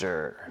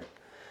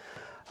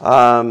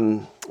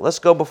Let's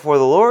go before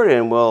the Lord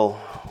and we'll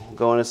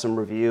go into some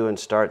review and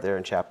start there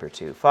in chapter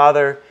 2.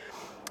 Father,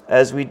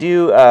 as we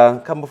do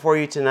come before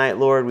you tonight,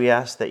 Lord, we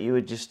ask that you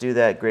would just do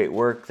that great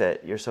work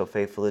that you're so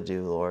faithful to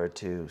do, Lord,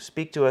 to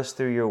speak to us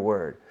through your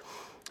word.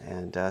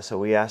 And so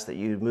we ask that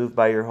you move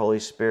by your Holy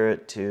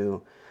Spirit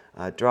to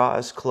draw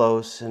us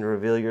close and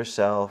reveal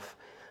yourself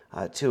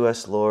to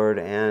us, Lord,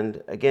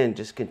 and again,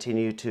 just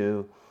continue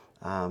to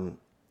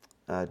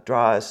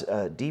draw us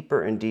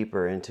deeper and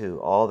deeper into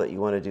all that you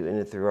want to do in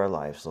and through our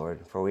lives, Lord.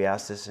 For we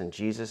ask this in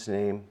Jesus'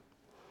 name,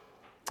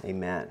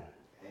 amen.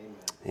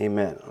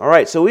 Amen. All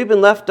right, so we've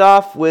been left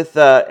off with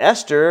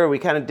Esther. We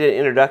kind of did an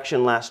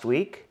introduction last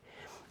week.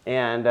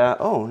 And,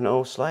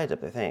 no slides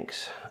up there,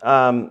 thanks.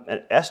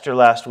 Esther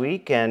last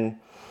week, and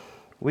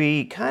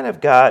we kind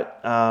of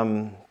got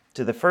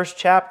to the first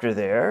chapter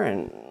there,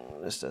 and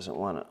this doesn't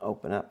want to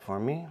open up for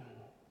me.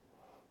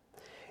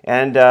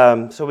 And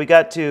so we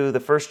got to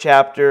the first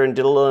chapter and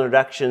did a little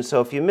introduction.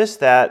 So if you missed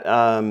that,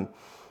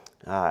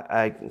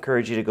 I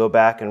encourage you to go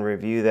back and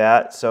review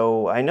that.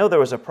 So I know there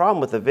was a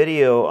problem with the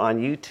video on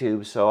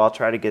YouTube, so I'll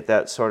try to get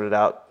that sorted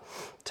out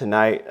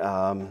tonight.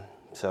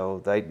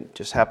 So I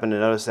just happened to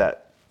notice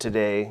that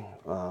today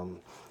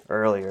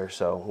earlier,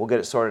 so we'll get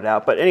it sorted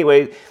out. But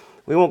anyway,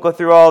 we won't go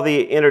through all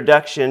the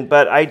introduction,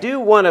 but I do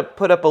want to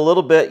put up a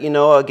little bit,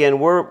 again,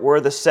 where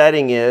the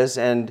setting is,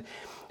 and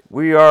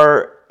we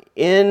are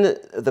in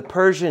the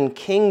Persian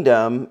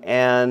kingdom,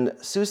 and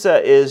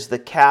Susa is the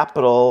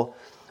capital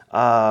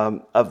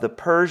of the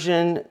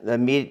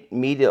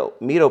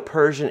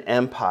Medo-Persian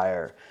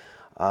Empire.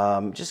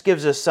 Just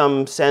gives us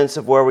some sense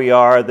of where we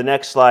are. The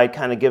next slide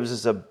kind of gives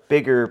us a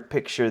bigger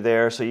picture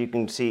there, so you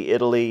can see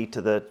Italy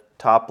to the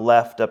top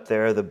left up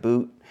there, the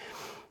boot.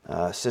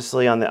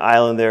 Sicily on the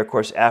island there, of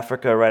course,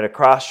 Africa right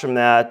across from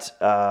that,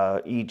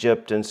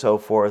 Egypt and so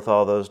forth,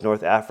 all those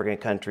North African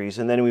countries.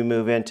 And then we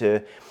move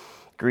into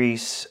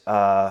Greece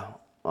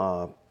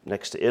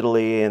next to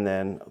Italy, and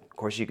then, of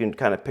course, you can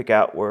kind of pick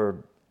out where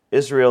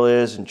Israel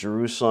is and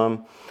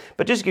Jerusalem.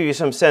 But just to give you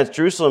some sense,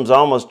 Jerusalem's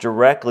almost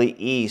directly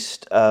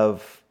east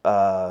of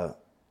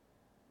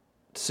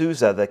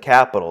Susa, the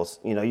capital.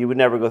 You would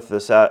never go through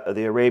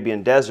the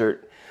Arabian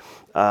desert,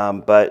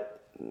 but,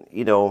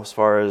 as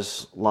far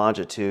as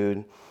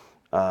longitude,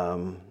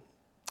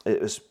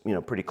 it was,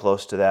 pretty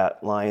close to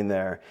that line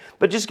there.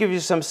 But just give you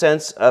some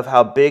sense of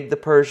how big the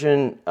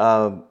Persian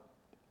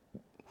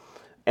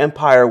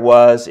empire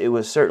was. It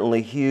was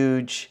certainly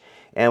huge.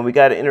 And we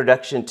got an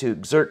introduction to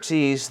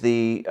Xerxes,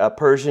 the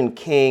Persian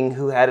king,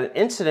 who had an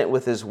incident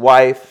with his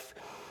wife,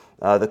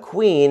 the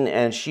queen,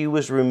 and she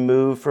was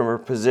removed from her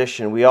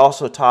position. We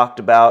also talked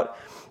about,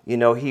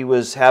 he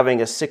was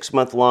having a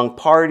 6-month-long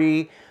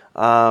party,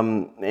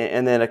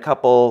 and then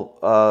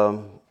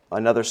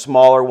another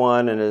smaller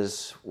one, and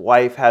his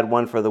wife had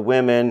one for the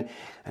women.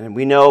 And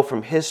we know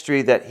from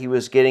history that he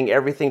was getting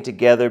everything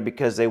together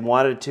because they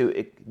wanted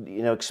to,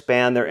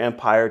 expand their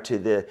empire to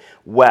the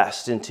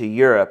west into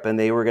Europe, and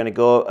they were going to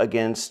go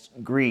against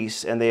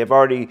Greece. And they have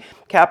already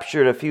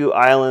captured a few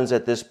islands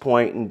at this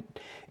point,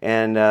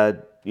 and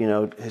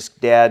his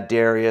dad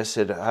Darius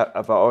had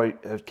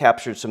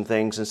captured some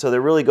things, and so they're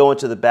really going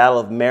to the Battle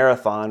of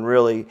Marathon,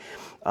 really,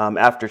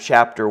 after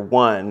chapter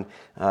 1,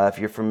 if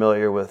you're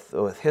familiar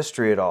with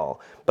history at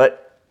all.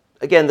 But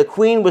again, the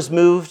queen was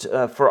moved.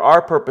 For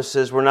our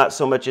purposes, we're not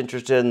so much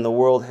interested in the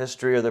world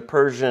history or the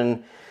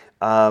Persian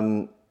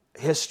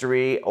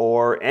history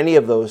or any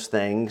of those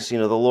things.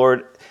 The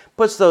Lord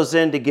puts those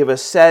in to give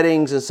us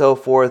settings and so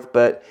forth,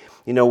 but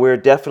we're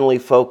definitely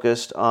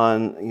focused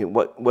on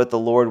what the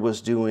Lord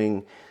was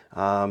doing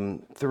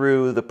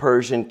through the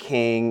Persian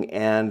king,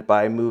 and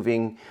by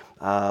removing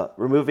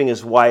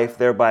his wife,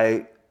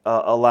 thereby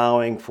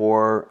allowing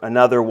for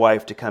another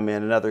wife to come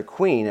in, another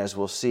queen, as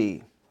we'll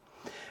see.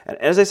 And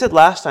as I said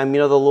last time,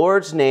 the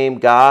Lord's name,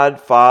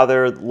 God,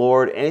 Father,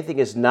 Lord, anything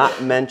is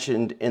not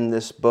mentioned in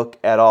this book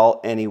at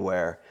all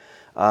anywhere.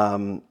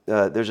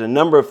 There's a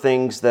number of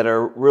things that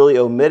are really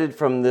omitted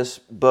from this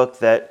book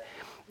that,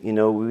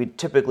 we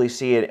typically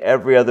see in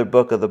every other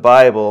book of the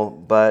Bible,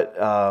 but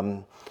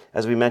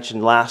as we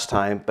mentioned last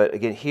time, but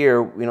again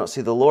here, we don't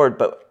see the Lord,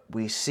 but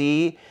we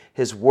see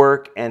his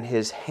work and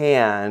his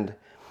hand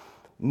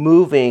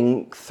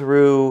moving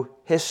through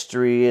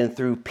history and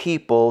through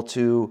people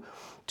to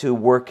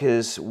work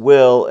his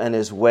will and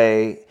his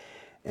way.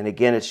 And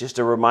again, it's just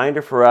a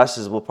reminder for us,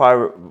 as we'll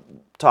probably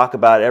talk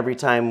about every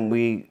time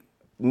we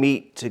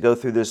meet to go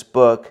through this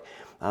book.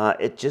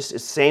 It's the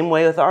same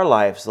way with our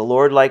lives. The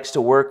Lord likes to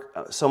work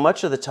so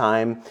much of the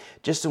time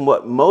just in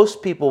what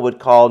most people would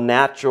call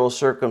natural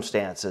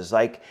circumstances,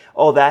 like,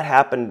 that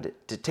happened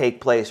to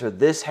take place, or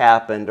this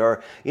happened,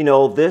 or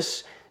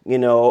this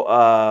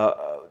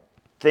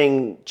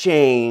thing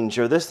changed,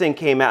 or this thing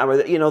came out.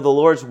 The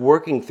Lord's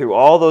working through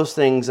all those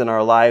things in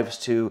our lives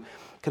to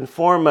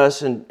conform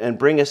us and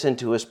bring us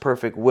into his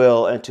perfect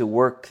will, and to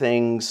work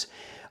things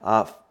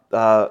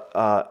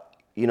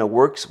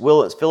works,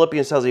 will,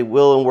 Philippians tells he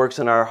will and works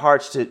in our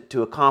hearts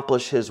to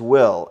accomplish his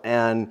will.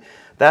 And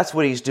that's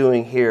what he's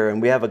doing here,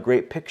 and we have a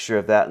great picture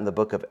of that in the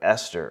book of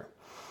Esther.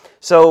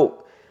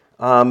 So,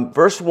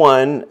 verse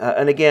 1,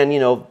 and again,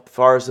 as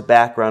far as the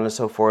background and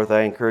so forth,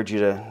 I encourage you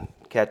to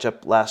catch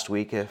up last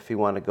week if you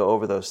want to go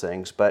over those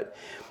things. But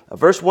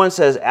verse 1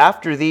 says,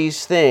 "After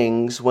these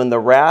things, when the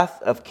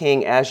wrath of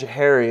King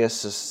Ahasuerus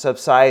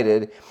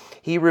subsided,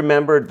 he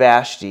remembered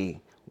Vashti,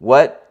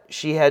 what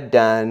she had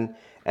done,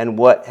 and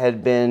what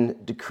had been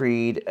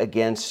decreed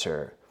against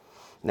her."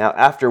 Now,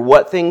 after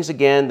what things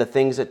again? The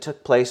things that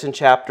took place in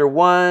chapter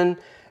 1.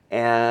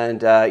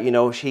 And,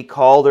 she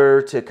called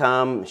her to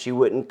come. She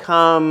wouldn't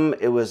come.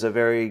 It was a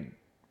very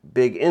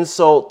big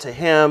insult to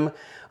him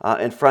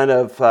in front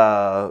of,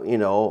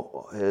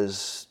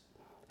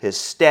 his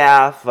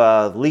staff,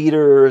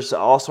 leaders,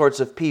 all sorts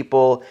of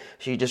people.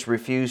 She just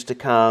refused to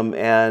come.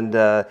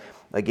 And,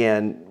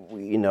 again,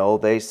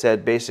 they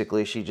said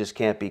basically she just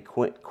can't be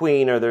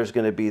queen or there's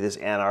going to be this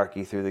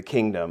anarchy through the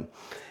kingdom.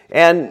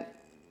 And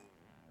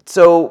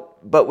so,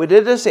 but we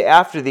did say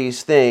after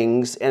these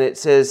things, and it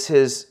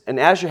says and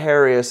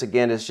Ahasuerus,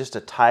 again, is just a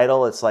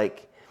title. It's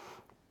like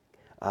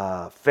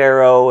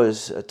Pharaoh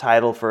is a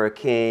title for a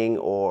king,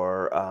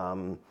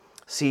 or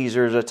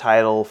Caesar's a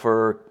title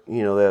for,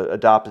 the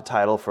adopted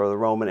title for the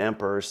Roman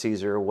emperor,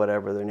 Caesar,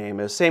 whatever their name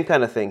is. Same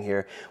kind of thing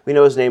here. We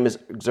know his name is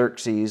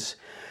Xerxes.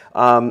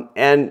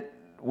 And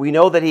we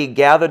know that he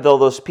gathered all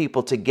those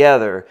people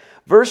together.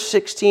 Verse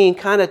 16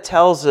 kind of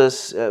tells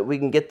us, we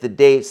can get the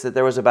dates, that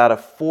there was about a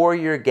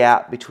 4-year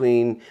gap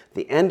between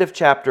the end of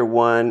chapter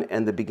 1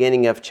 and the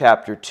beginning of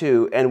chapter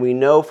 2. And we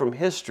know from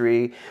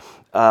history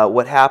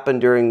what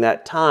happened during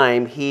that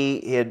time.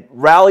 He had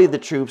rallied the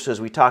troops, as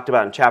we talked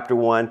about in chapter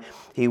 1.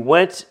 He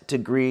went to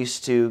Greece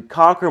to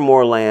conquer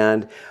more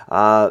land.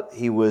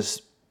 He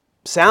was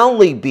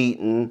soundly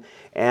beaten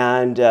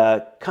and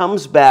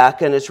comes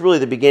back, and it's really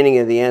the beginning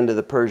of the end of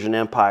the Persian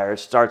Empire. It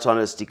starts on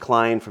its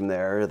decline from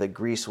there.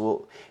 Greece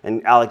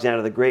and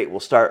Alexander the Great will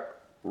start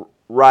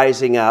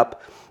rising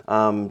up,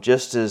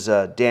 just as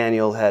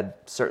Daniel had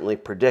certainly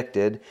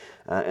predicted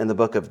in the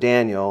book of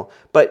Daniel.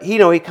 But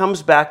he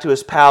comes back to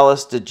his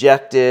palace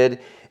dejected,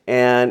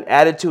 and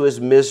added to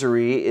his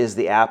misery is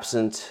the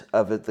absence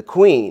of the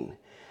queen.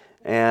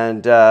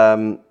 And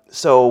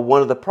so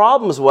one of the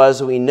problems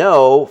was, we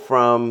know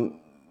from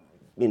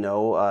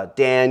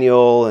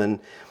Daniel and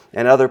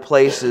other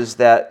places,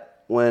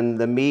 that when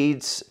the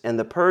Medes and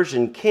the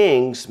Persian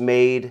kings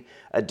made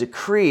a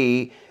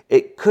decree,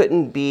 it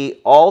couldn't be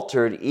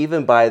altered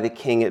even by the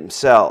king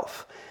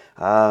himself.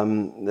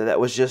 That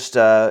was just,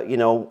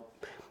 kind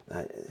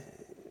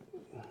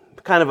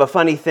of a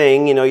funny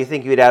thing. You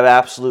think you'd have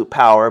absolute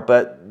power,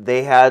 but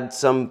they had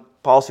some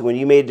policy. When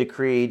you made a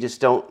decree, just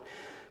don't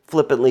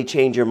flippantly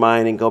change your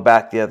mind and go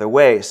back the other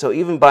way. So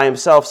even by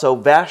himself, so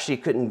Vashti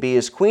couldn't be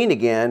his queen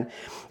again.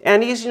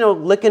 And he's,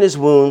 licking his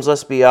wounds,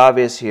 let's be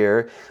obvious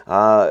here.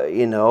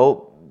 He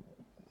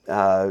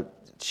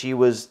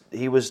was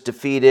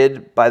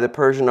defeated by the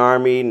Persian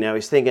army. Now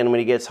he's thinking when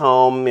he gets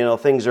home,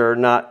 things are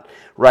not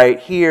right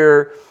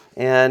here.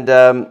 And,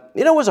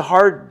 it was a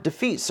hard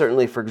defeat,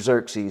 certainly, for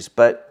Xerxes,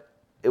 but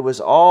it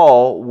was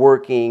all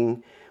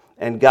working,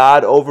 and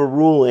God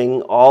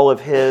overruling all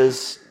of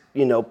his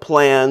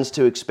plans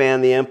to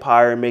expand the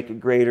empire and make it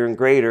greater and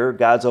greater.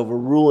 God's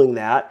overruling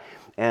that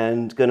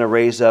and going to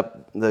raise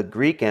up the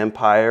Greek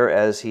Empire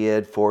as he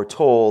had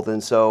foretold.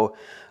 And so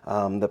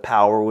the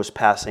power was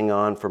passing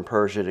on from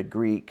Persia to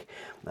Greek.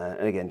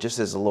 Again, just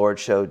as the Lord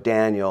showed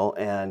Daniel,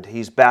 and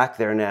he's back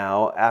there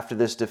now after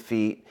this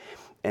defeat,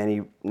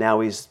 and now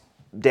he's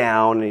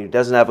down and he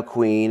doesn't have a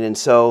queen. And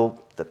so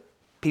the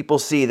people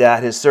see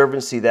that, his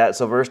servants see that.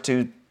 So verse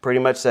 2 pretty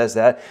much says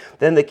that.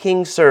 Then the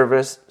king's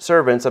servants,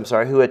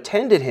 who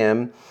attended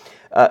him,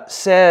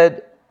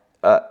 said,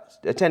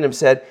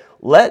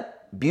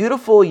 "Let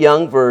beautiful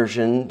young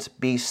virgins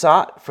be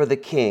sought for the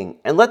king,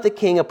 and let the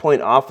king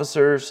appoint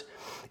officers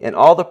in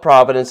all the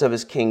province of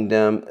his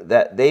kingdom,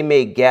 that they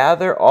may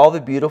gather all the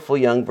beautiful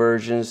young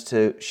virgins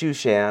to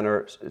Shushan,"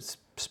 or it's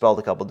spelled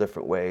a couple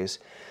different ways,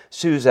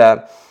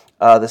 Susa,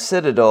 the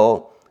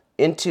citadel,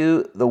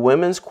 into the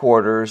women's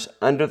quarters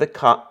under the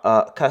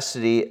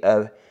custody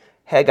of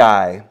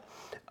Hegai,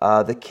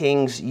 the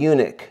king's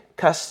eunuch,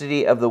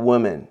 custody of the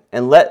women,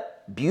 and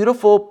let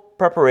beautiful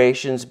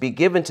preparations be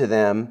given to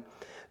them.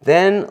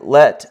 Then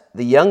let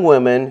the young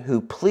women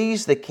who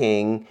please the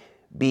king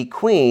be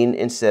queen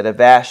instead of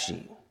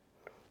Vashti.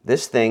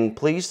 This thing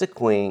pleased the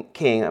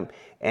king,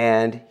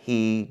 and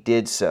he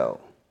did so.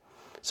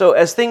 So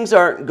as things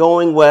aren't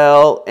going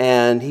well,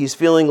 and he's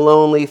feeling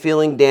lonely,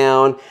 feeling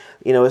down,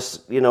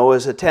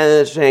 his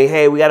attendants saying,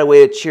 "Hey, we got a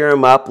way to cheer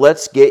him up.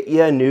 Let's get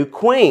you a new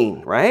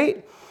queen,"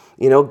 right?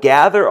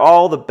 Gather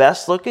all the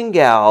best-looking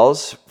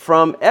gals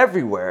from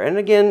everywhere. And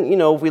again,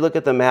 if we look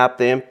at the map,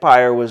 the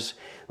empire was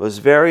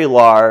very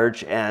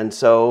large, and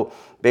so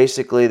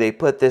basically they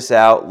put this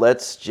out.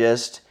 Let's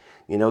just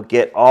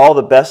get all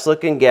the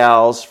best-looking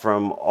gals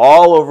from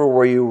all over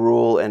where you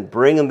rule and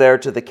bring them there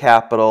to the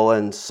capital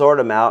and sort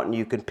them out, and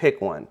you can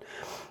pick one.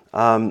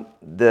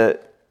 The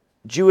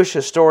Jewish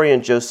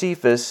historian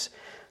Josephus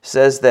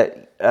says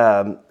that,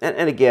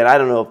 and again, I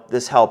don't know if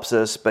this helps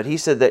us, but he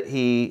said that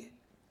he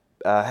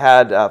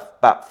had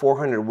about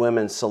 400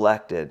 women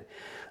selected.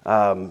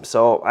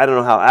 So I don't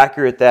know how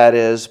accurate that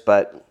is,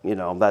 but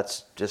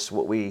that's just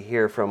what we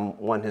hear from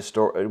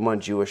one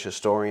Jewish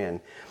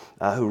historian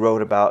who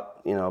wrote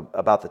about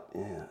the.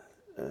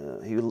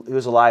 He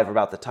was alive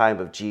about the time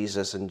of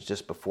Jesus and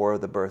just before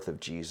the birth of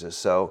Jesus.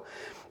 So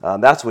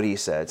that's what he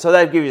said. So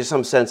that gives you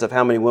some sense of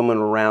how many women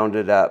were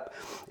rounded up.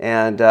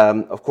 And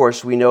of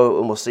course, we know,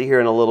 and we'll see here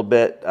in a little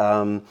bit,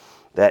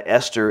 that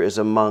Esther is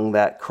among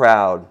that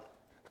crowd.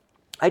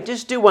 I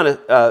just do want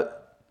to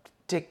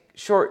take a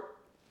short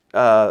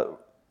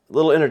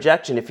little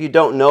interjection. If you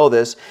don't know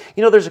this,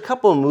 there's a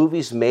couple of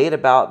movies made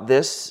about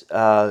this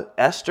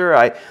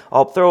Esther.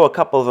 I'll throw a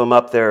couple of them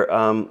up there.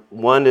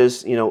 One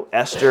is,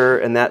 Esther,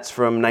 and that's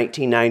from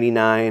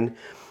 1999.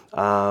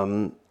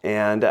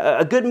 And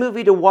a good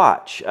movie to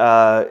watch.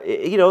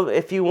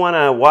 If you want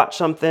to watch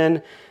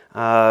something,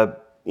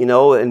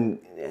 and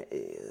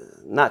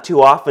not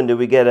too often do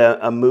we get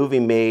a movie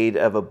made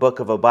of a book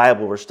of a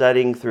Bible we're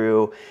studying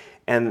through,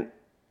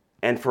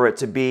 and for it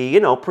to be,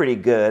 pretty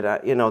good.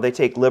 They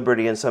take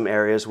liberty in some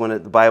areas when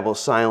the Bible's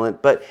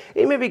silent, but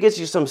it maybe gives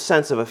you some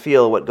sense of a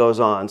feel of what goes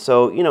on.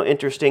 So,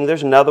 interesting.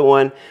 There's another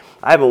one.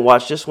 I haven't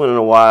watched this one in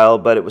a while,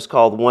 but it was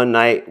called One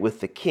Night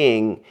with the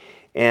King,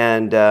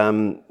 and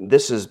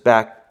this is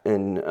back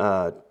in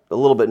a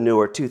little bit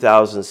newer,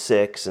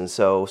 2006, and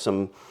so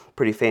some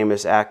pretty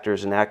famous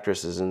actors and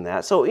actresses in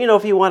that. So,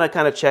 if you want to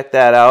kind of check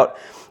that out,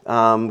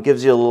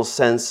 gives you a little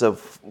sense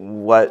of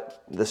what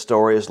the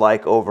story is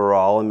like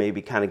overall, and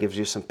maybe kind of gives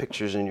you some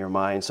pictures in your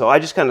mind. So I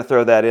just kind of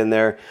throw that in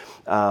there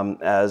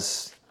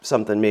as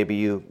something maybe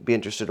you'd be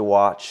interested to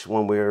watch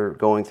when we're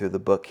going through the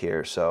book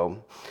here.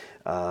 So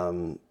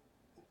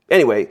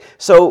anyway,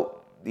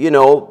 so,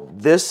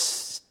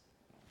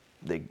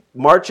 they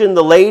march in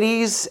the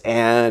ladies,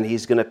 and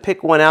he's going to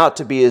pick one out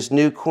to be his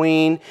new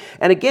queen.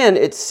 And again,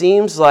 it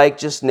seems like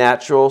just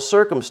natural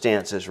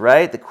circumstances,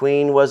 right? The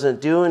queen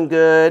wasn't doing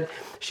good.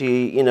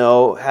 She,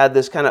 had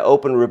this kind of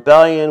open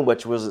rebellion,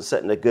 which wasn't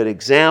setting a good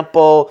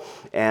example.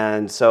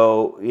 And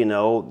so,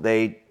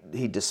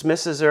 he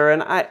dismisses her.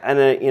 And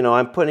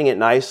I'm putting it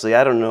nicely.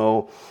 I don't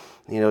know,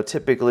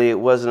 typically it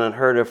wasn't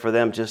unheard of for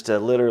them just to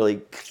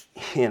literally,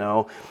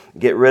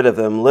 get rid of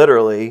them,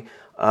 literally.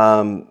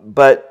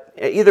 But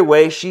either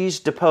way, she's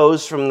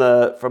deposed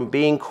from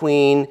being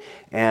queen,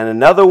 and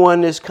another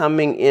one is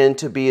coming in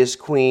to be his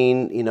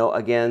queen,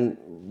 again,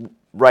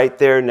 right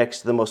there next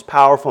to the most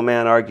powerful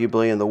man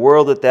arguably in the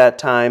world at that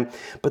time.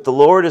 But the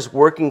Lord is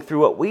working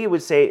through what we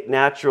would say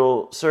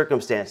natural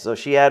circumstances. So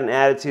she had an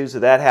attitude, so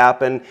that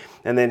happened,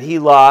 and then he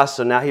lost,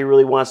 so now he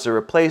really wants to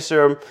replace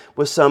her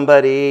with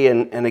somebody.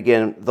 And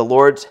again, the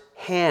Lord's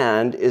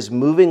hand is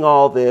moving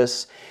all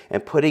this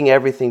and putting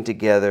everything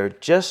together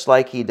just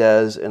like he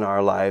does in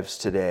our lives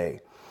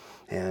today.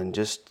 And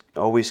just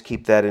always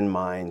keep that in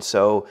mind.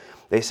 So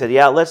they said,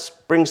 yeah, let's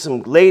bring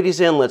some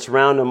ladies in, let's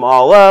round them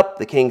all up.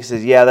 The king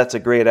says, yeah, that's a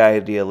great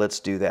idea, let's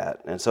do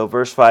that. And so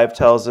verse 5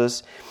 tells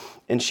us,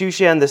 in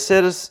Shushan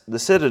the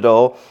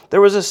citadel,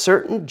 there was a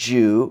certain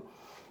Jew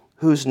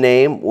whose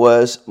name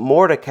was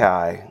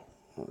Mordecai.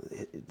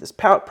 It's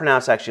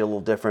pronounced actually a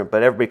little different,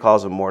 but everybody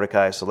calls him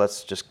Mordecai, so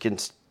let's just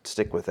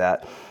stick with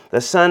that. The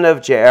son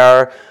of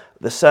Jair,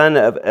 the son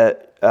of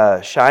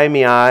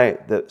Shimei,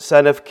 the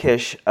son of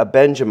Kish, a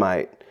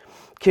Benjamite.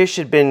 Kish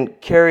had been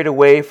carried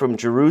away from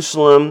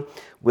Jerusalem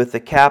with the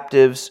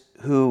captives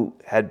who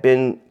had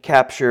been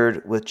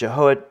captured with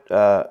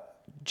Jeconiah,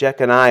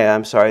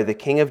 the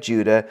king of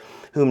Judah,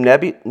 whom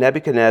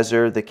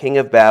Nebuchadnezzar, the king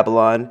of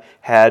Babylon,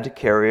 had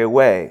carried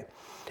away.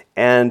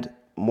 And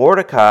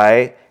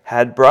Mordecai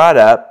had brought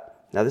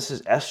up, now this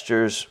is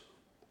Esther's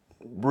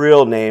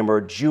real name, or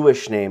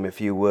Jewish name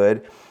if you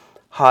would,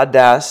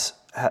 Hadassah,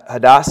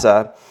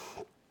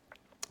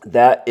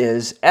 that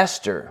is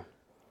Esther,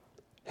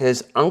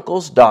 his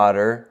uncle's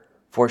daughter,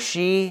 for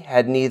she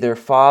had neither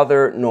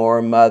father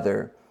nor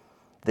mother.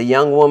 The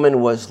young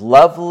woman was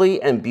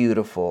lovely and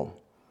beautiful.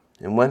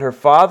 And when her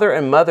father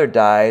and mother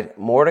died,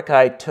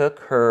 Mordecai took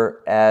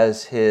her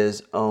as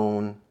his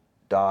own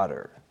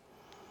daughter.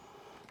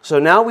 So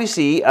now we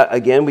see,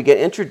 again, we get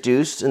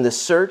introduced in the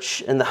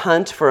search and the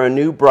hunt for a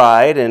new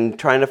bride and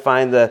trying to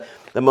find the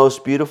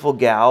most beautiful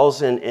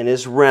gals in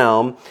his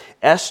realm.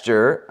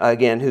 Esther,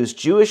 again, whose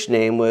Jewish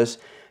name was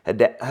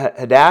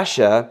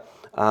Hadassah,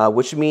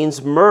 which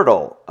means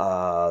myrtle.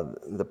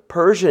 The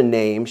Persian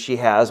name she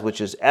has,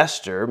 which is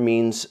Esther,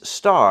 means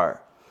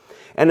star.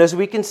 And as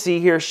we can see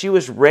here, she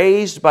was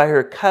raised by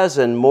her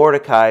cousin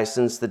Mordecai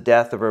since the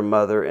death of her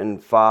mother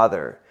and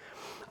father.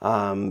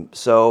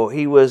 So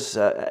he was,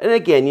 and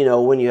again,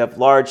 when you have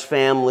large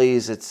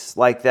families, it's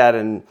like that.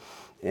 And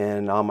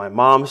on my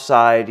mom's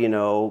side,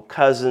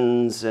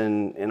 cousins,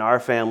 and in our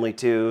family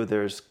too,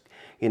 there's,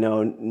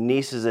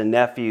 nieces and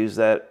nephews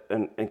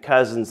and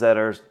cousins that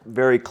are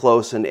very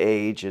close in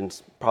age,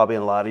 and probably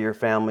in a lot of your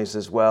families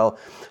as well.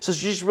 So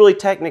she's really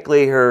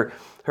technically her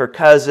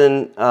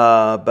cousin,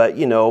 but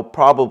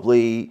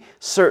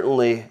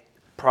certainly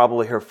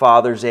probably her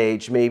father's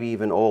age, maybe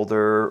even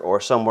older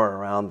or somewhere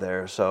around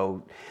there.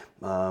 So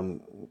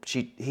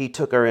he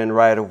took her in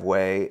right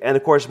away. And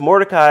of course,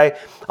 Mordecai,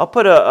 I'll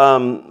put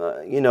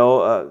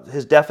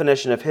his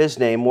definition of his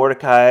name,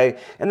 Mordecai,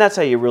 and that's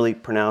how you really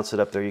pronounce it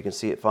up there. You can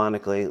see it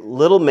phonetically.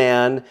 Little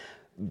man,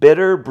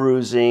 bitter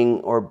bruising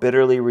or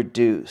bitterly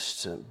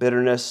reduced,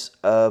 bitterness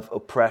of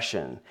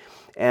oppression.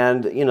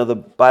 And, the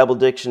Bible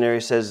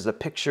dictionary says it's a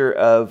picture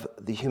of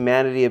the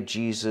humanity of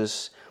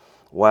Jesus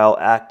while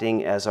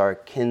acting as our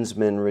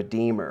kinsman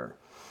redeemer.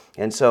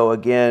 And so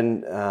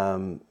again,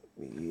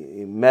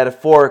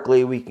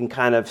 metaphorically, we can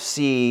kind of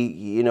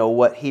see,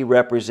 what he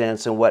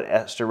represents and what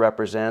Esther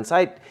represents.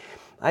 I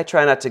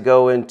try not to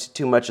go into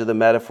too much of the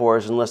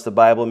metaphors unless the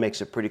Bible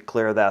makes it pretty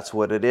clear that's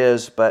what it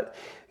is. But,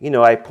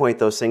 I point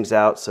those things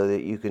out so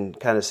that you can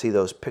kind of see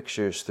those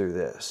pictures through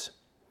this.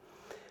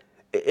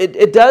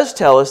 It does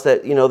tell us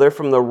that, they're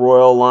from the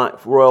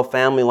royal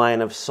family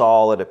line of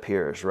Saul, it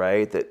appears,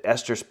 right? That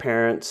Esther's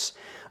parents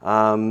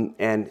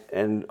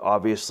and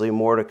obviously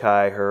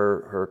Mordecai,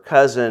 her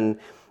cousin,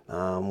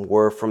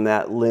 were from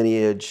that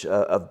lineage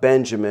of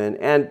Benjamin.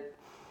 And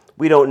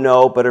we don't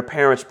know, but her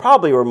parents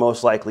probably were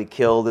most likely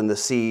killed in the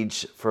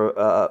siege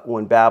for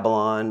when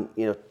Babylon,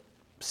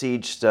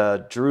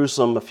 sieged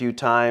Jerusalem a few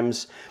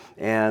times,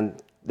 and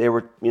they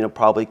were,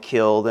 probably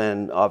killed,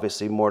 and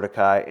obviously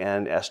Mordecai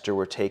and Esther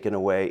were taken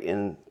away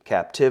in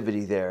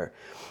captivity there.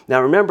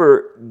 Now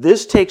remember,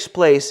 this takes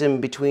place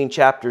in between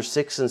chapters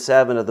 6 and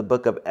 7 of the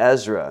book of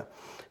Ezra.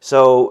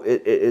 So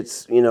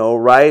it's,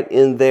 right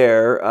in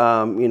there,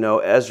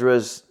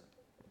 Ezra's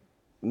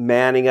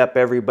manning up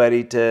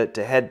everybody to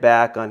head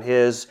back on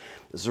his.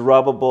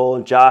 Zerubbabel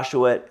and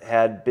Joshua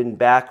had been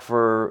back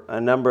for a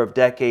number of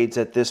decades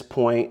at this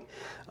point.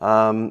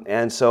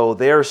 And so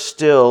they're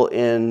still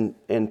in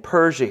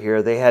Persia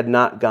here. They had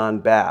not gone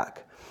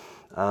back.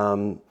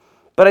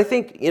 But I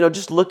think,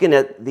 just looking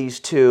at these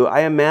two,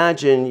 I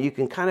imagine you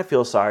can kind of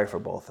feel sorry for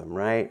both of them,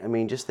 right? I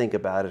mean, just think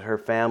about it. Her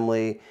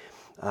family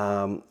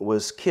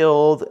was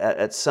killed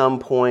at some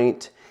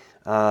point,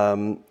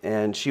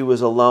 and she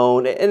was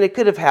alone. And it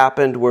could have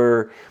happened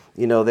where,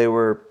 they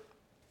were...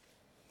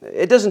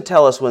 It doesn't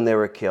tell us when they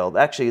were killed.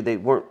 Actually, they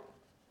weren't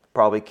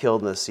probably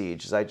killed in the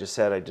siege. As I just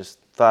said, I just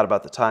thought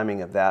about the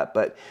timing of that.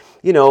 But,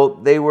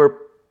 they were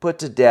put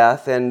to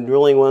death, and the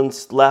only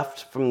ones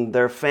left from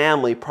their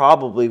family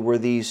probably were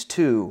these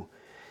two.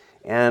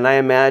 And I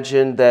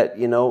imagine that,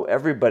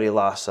 everybody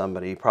lost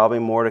somebody. Probably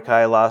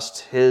Mordecai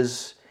lost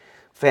his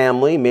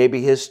family,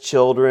 maybe his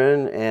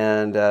children,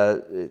 and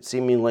it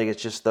seeming like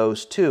it's just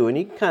those two. And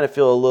you can kind of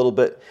feel a little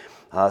bit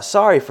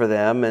sorry for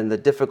them and the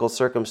difficult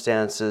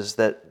circumstances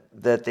that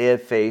they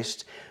had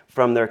faced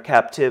from their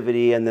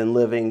captivity and then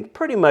living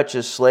pretty much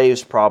as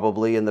slaves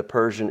probably in the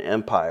Persian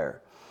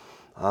Empire.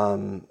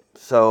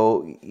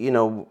 So,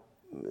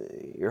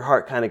 your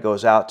heart kind of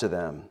goes out to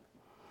them.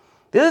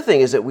 The other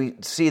thing is that we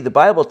see the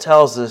Bible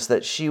tells us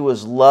that she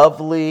was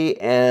lovely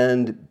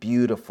and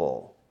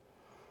beautiful.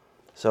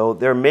 So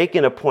they're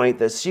making a point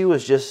that she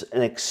was just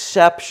an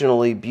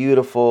exceptionally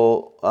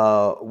beautiful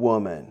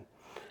woman.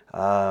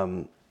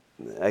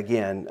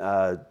 Again,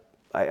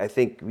 I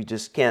think we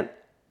just can't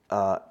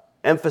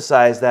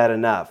emphasize that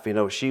enough.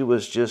 She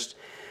was just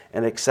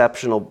an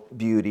exceptional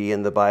beauty,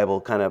 and the Bible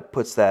kind of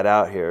puts that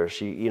out here.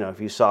 She, if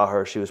you saw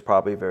her, she was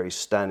probably very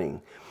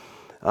stunning.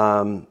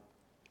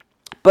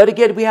 But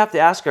again, we have to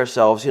ask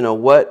ourselves,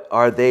 what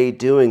are they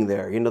doing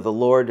there? The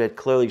Lord had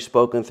clearly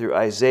spoken through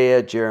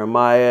Isaiah,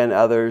 Jeremiah, and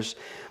others.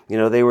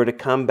 They were to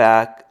come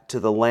back to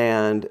the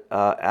land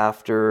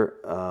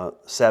after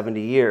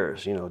 70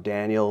 years.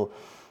 Daniel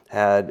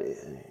had,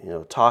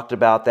 talked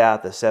about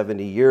that. The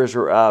 70 years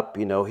were up.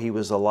 He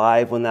was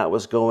alive when that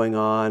was going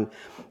on.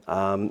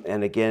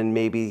 And again,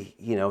 maybe,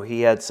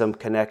 he had some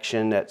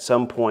connection at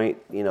some point.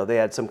 They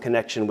had some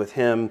connection with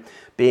him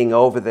being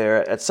over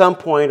there at some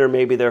point, or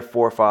maybe their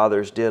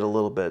forefathers did a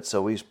little bit.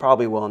 So he's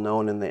probably well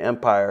known in the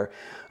empire,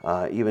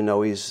 even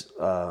though he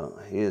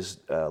is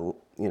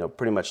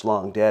pretty much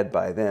long dead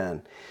by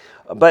then.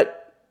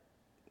 But,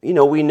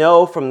 we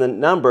know from the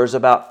numbers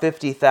about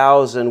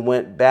 50,000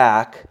 went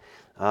back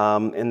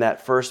in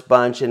that first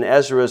bunch, and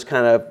Ezra's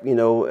kind of,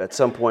 at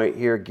some point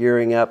here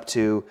gearing up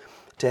to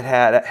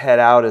head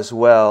out as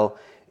well.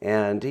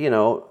 And,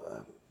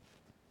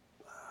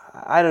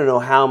 I don't know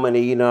how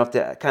many, have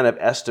to kind of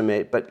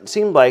estimate, but it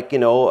seemed like,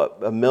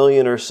 1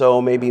 million or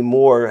so, maybe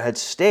more, had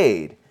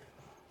stayed.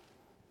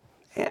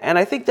 And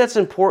I think that's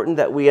important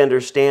that we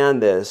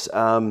understand this.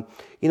 The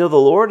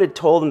Lord had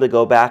told them to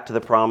go back to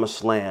the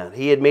promised land.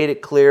 He had made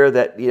it clear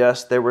that,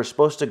 yes, they were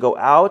supposed to go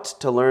out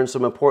to learn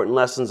some important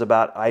lessons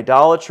about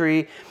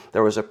idolatry.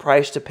 There was a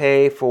price to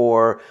pay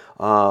for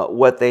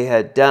what they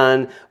had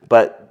done,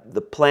 but the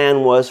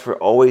plan was for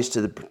always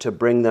to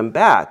bring them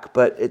back.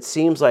 But it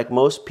seems like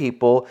most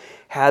people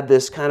had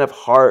this kind of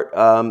heart.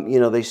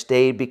 They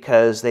stayed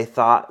because they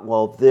thought,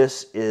 well,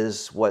 this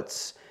is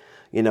what's,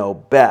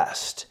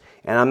 best.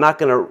 And I'm not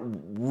going to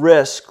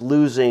risk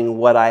losing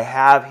what I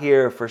have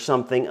here for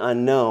something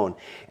unknown.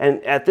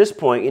 And at this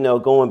point,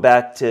 going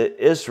back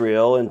to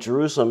Israel and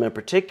Jerusalem in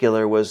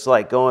particular was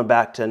like going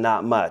back to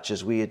not much,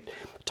 as we had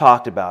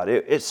talked about.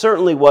 It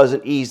certainly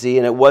wasn't easy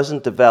and it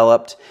wasn't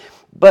developed.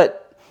 But,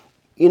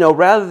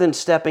 rather than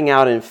stepping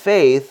out in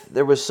faith,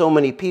 there was so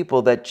many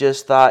people that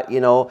just thought,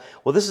 well,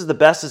 this is the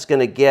best it's going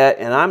to get,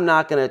 and I'm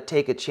not going to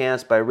take a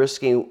chance by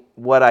risking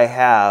what I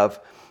have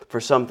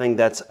for something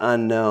that's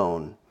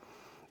unknown.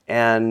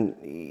 And,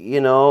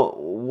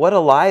 what a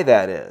lie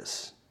that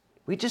is.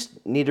 We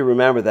just need to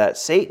remember that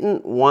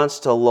Satan wants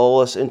to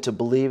lull us into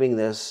believing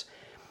this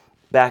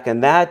back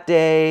in that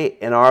day,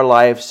 in our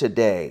lives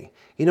today.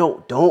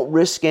 Don't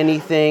risk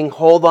anything.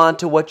 Hold on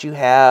to what you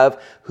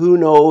have. Who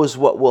knows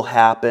what will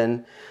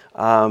happen?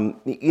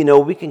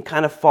 We can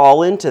kind of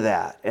fall into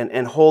that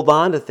and hold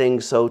on to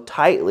things so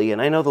tightly.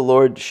 And I know the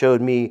Lord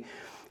showed me,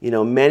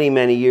 many,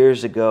 many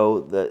years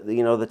ago,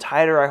 the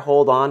tighter I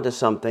hold on to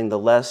something, the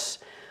less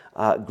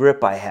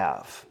grip I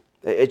have.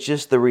 It's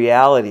just the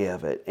reality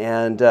of it.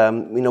 And,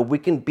 we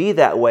can be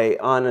that way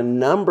on a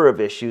number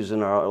of issues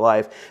in our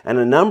life and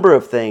a number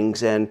of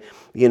things. And,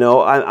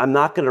 I'm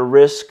not going to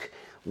risk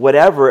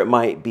whatever it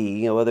might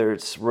be, whether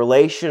it's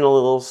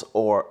relationals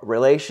or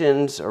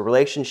relations or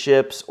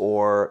relationships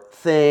or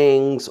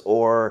things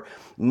or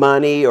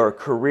money or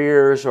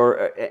careers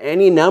or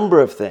any number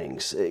of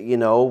things.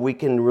 We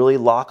can really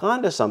lock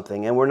onto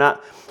something, and we're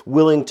not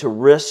willing to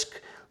risk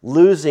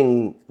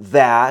losing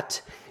that.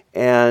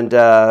 And,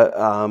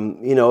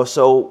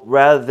 so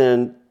rather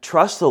than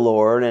trust the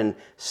Lord and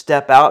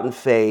step out in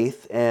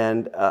faith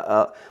and,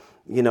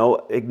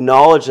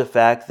 acknowledge the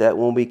fact that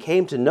when we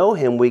came to know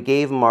Him, we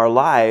gave Him our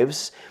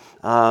lives,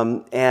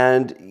 and,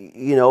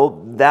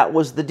 that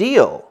was the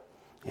deal.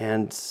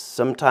 And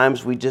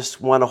sometimes we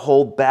just want to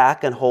hold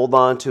back and hold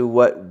on to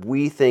what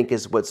we think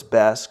is what's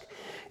best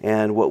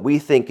and what we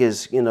think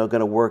is, going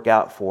to work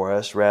out for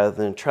us rather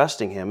than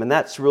trusting Him. And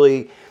that's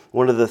really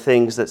one of the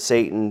things that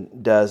Satan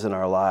does in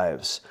our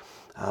lives.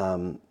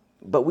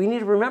 But we need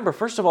to remember,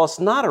 first of all, it's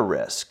not a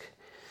risk.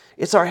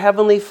 It's our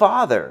Heavenly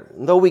Father.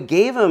 Though we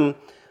gave Him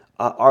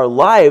our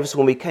lives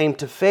when we came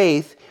to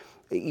faith,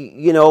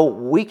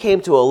 we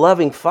came to a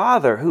loving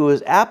Father who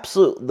is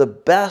absolutely the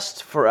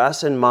best for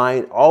us in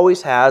mind,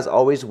 always has,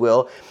 always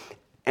will.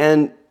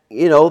 And,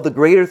 the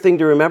greater thing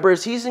to remember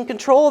is He's in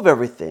control of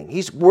everything.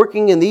 He's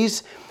working in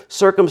these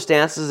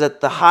circumstances at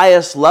the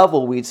highest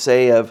level, we'd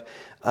say, of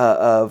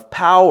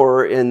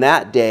power in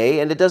that day.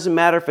 And it doesn't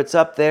matter if it's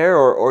up there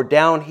or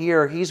down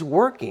here, He's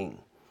working.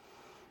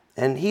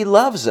 And He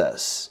loves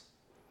us.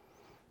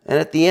 And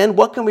at the end,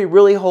 what can we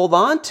really hold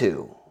on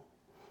to?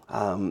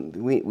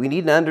 We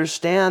need to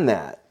understand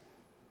that.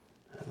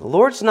 The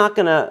Lord's not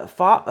going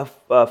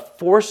to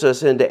force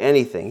us into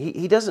anything.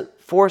 He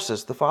doesn't force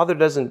us. The Father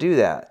doesn't do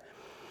that.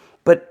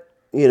 But,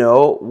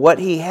 what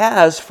He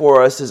has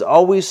for us is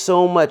always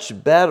so much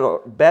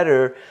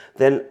better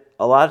than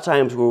a lot of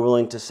times we're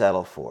willing to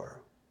settle for.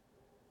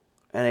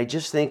 And I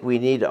just think we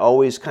need to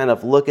always kind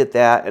of look at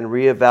that and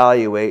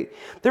reevaluate.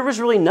 There was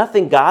really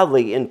nothing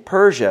godly in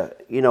Persia,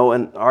 in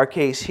our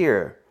case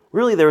here.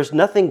 Really, there was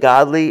nothing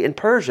godly in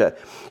Persia.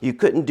 You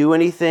couldn't do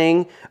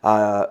anything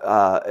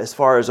as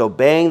far as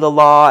obeying the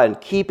law and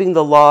keeping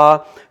the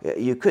law.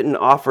 You couldn't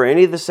offer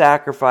any of the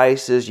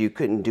sacrifices. You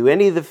couldn't do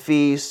any of the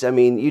feasts. I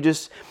mean, you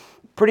just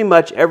pretty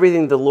much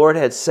everything the Lord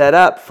had set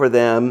up for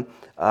them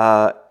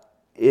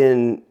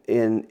in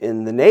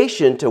the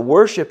nation to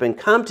worship and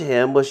come to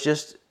Him was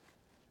just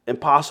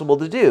impossible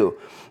to do.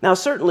 Now,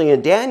 certainly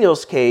in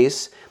Daniel's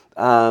case,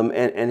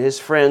 and his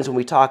friends, when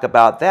we talk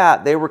about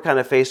that, they were kind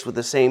of faced with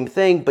the same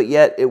thing, but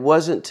yet it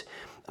wasn't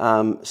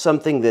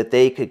something that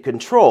they could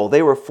control.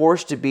 They were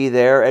forced to be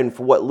there, and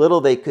for what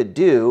little they could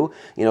do,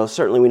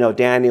 certainly we know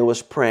Daniel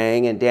was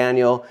praying, and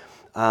Daniel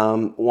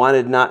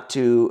wanted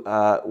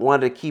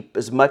to keep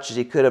as much as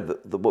he could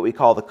of what we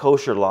call the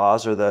kosher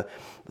laws or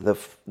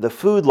the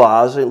food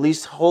laws, at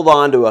least hold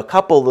on to a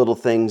couple little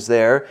things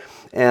there.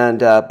 And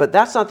but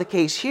that's not the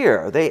case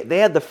here. They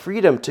had the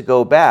freedom to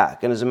go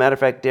back, and as a matter of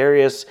fact,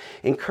 Darius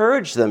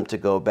encouraged them to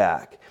go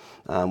back,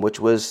 which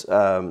was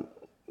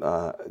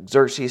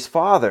Xerxes'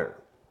 father.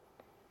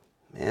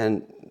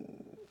 And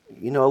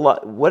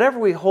whatever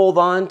we hold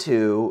on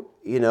to,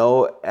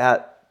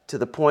 to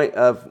the point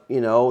of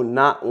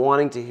not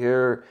wanting to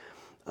hear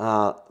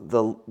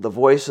the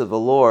voice of the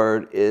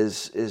Lord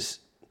is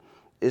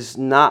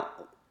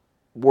not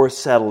worth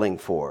settling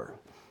for.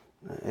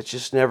 It's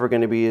just never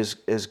going to be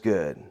as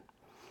good.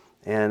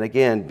 And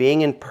again,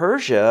 being in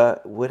Persia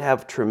would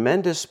have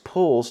tremendous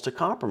pulls to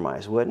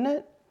compromise, wouldn't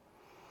it?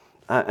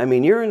 I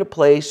mean, you're in a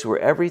place where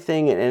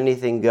everything and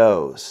anything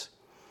goes.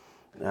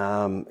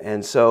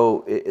 And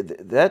so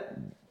that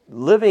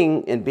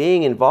living and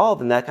being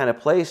involved in that kind of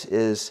place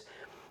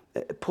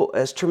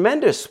has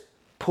tremendous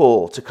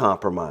pull to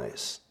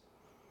compromise.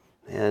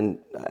 And,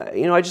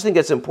 I just think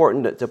it's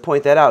important to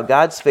point that out.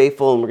 God's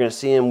faithful, and we're going to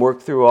see Him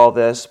work through all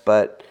this,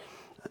 but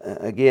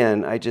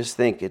again, I just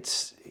think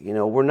it's,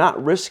 we're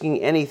not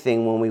risking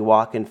anything when we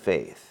walk in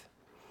faith.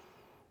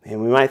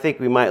 And we might think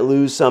we might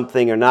lose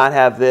something or not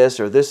have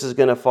this, or this is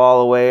going to fall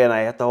away and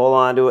I have to hold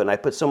on to it, and I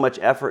put so much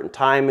effort and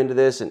time into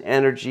this and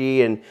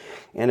energy, and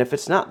if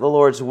it's not the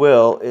Lord's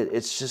will,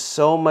 it's just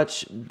so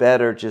much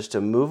better just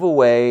to move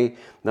away,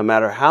 no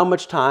matter how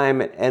much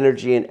time and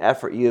energy and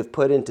effort you have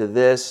put into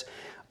this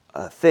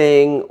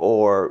thing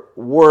or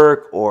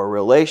work or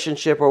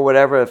relationship or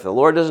whatever. If the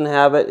Lord doesn't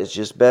have it, it's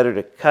just better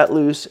to cut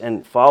loose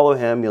and follow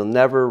Him. You'll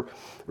never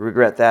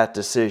regret that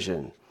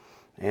decision.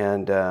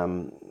 And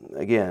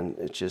again,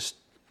 it's just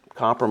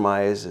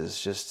compromise is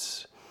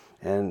just,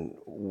 and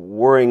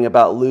worrying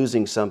about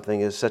losing something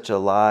is such a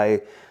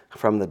lie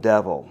from the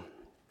devil.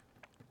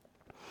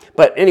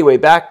 But anyway,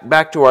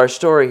 back to our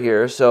story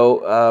here.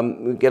 So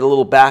we get a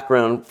little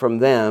background from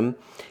them.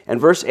 And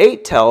verse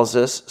 8 tells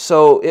us,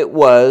 "So it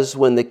was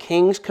when the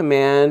king's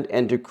command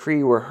and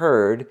decree were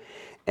heard,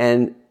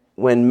 and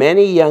when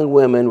many young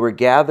women were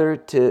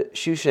gathered to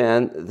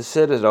Shushan, the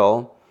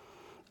citadel,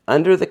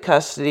 under the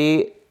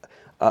custody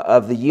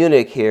of the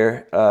eunuch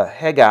here,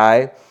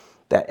 Hegai,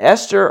 that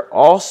Esther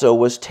also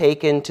was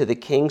taken to the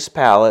king's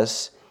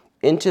palace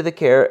into the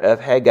care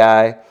of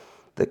Hegai,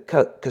 the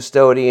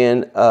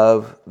custodian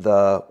of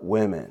the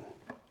women."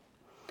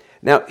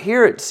 Now,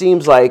 here it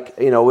seems like,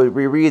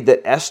 we read that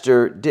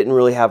Esther didn't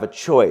really have a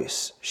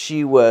choice.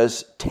 She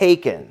was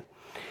taken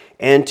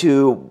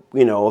into,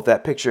 if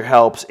that picture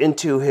helps,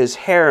 into his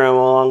harem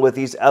along with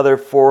these other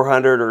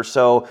 400 or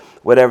so,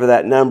 whatever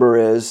that number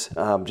is,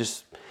 they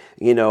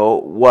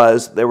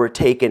were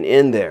taken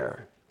in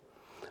there.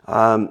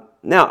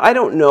 Now, I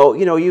don't know,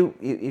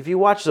 if you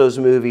watch those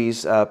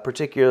movies,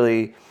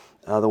 particularly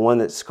the one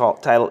that's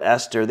titled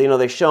Esther,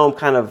 they show them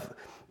kind of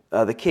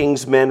the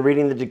king's men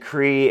reading the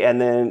decree, and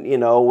then,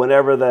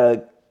 whenever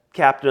the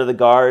captain of the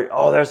guard,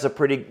 there's a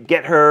pretty,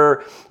 get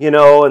her,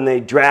 and they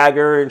drag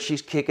her, and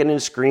she's kicking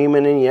and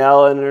screaming and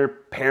yelling, and her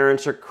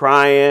parents are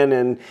crying,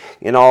 and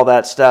all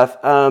that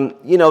stuff.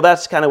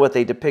 That's kind of what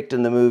they depict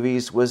in the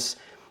movies. Was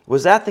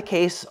that the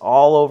case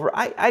all over?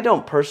 I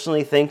don't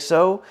personally think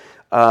so.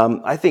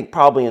 I think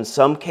probably in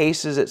some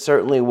cases it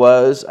certainly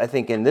was. I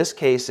think in this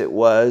case it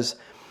was.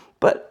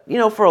 But,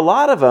 for a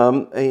lot of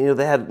them,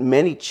 they had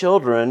many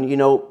children,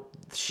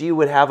 she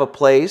would have a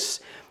place.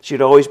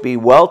 She'd always be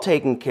well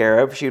taken care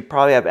of. She'd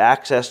probably have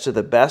access to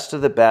the best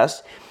of the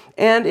best.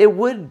 And it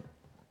would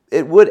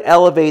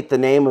elevate the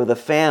name of the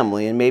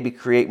family and maybe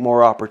create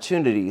more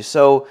opportunities.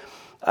 So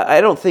I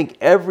don't think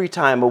every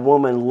time a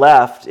woman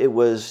left, it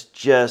was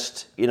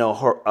just,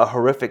 a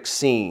horrific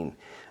scene.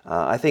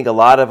 I think a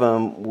lot of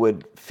them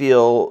would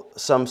feel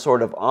some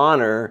sort of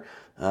honor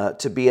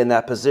to be in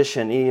that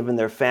position. Even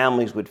their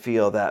families would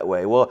feel that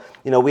way. Well,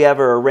 we have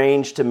her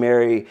arranged to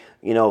marry,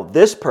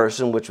 this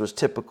person, which was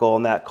typical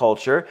in that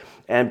culture.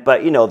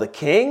 But the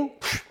king,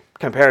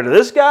 compared to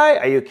this guy,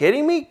 are you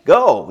kidding me?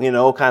 Go,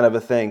 kind of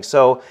a thing.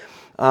 So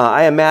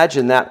I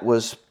imagine that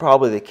was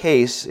probably the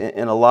case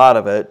in a lot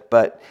of it.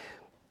 But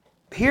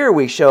here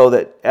we show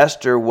that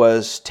Esther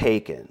was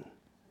taken.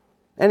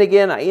 And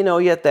again,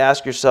 you have to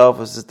ask yourself,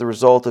 is it the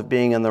result of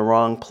being in the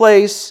wrong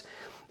place?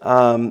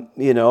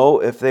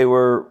 If they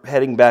were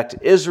heading back to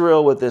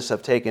Israel, would this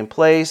have taken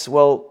place?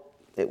 Well,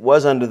 it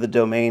was under the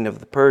domain of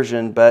the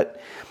Persian,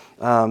 but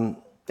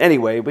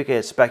anyway, we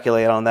could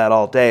speculate on that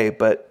all day,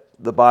 but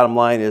the bottom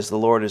line is the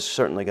Lord is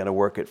certainly going to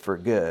work it for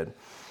good.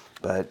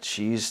 But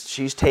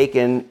she's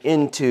taken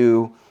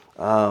into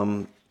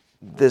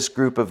this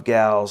group of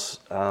gals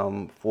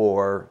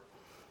for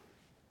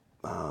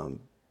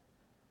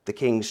the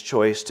king's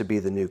choice to be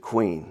the new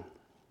queen.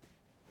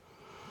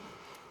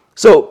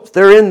 So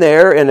they're in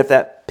there, and if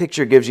that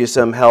picture gives you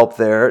some help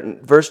there,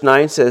 verse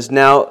 9 says,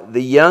 "Now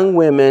the young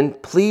woman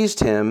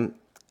pleased him,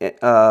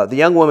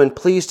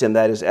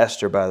 that is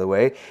Esther, by the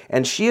way,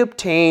 and she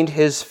obtained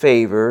his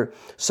favor,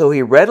 so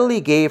he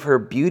readily gave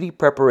beauty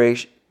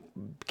preparations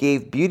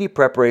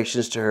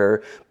to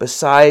her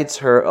besides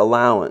her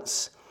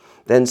allowance.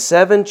 Then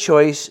 7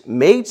 choice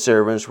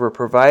maidservants were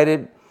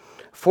provided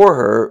for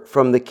her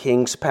from the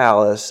king's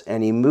palace,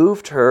 and he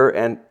moved her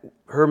and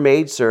her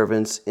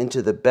maidservants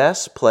into the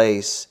best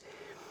place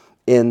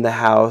in the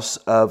house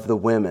of the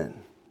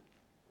women."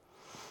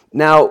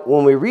 Now,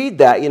 when we read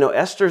that,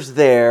 Esther's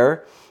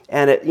there,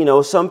 and at,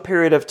 some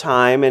period of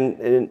time,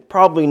 and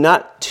probably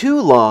not too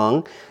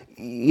long,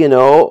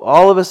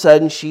 all of a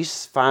sudden she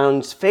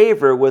finds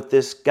favor with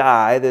this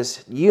guy,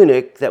 this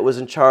eunuch that was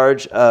in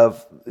charge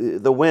of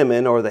the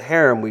women, or the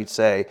harem, we'd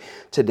say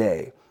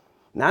today.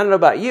 Now, I don't know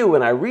about you,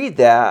 when I read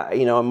that,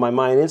 my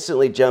mind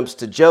instantly jumps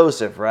to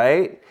Joseph,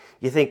 right?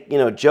 You think,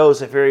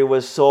 Joseph here, he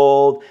was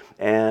sold,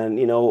 and,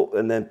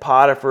 and then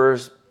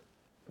Potiphar's,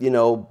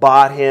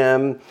 bought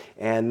him,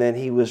 and then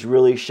he was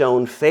really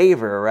shown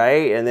favor,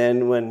 right? And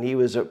then when he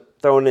was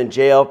thrown in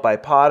jail by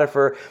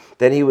Potiphar,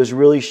 then he was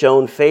really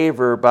shown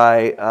favor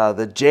by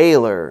the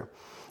jailer.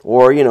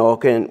 Or,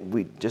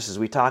 just as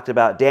we talked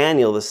about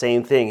Daniel, the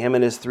same thing. Him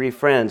and his 3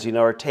 friends,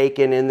 are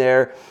taken in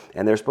there,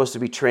 and they're supposed to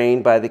be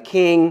trained by the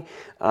king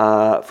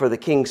for the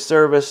king's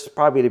service,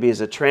 probably to be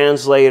as a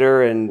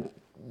translator and,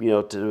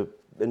 to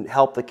and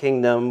help the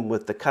kingdom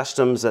with the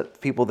customs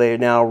that people they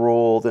now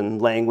ruled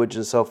and language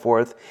and so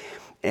forth.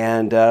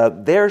 And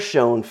they're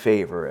shown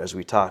favor, as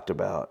we talked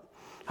about.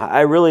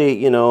 I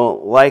really,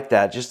 like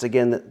that. Just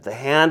again, the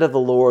hand of the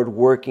Lord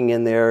working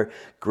in there,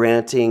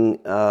 granting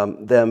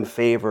them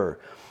favor.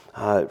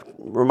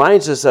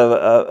 Reminds us of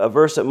a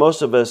verse that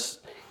most of us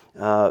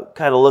kind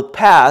of look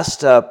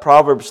past,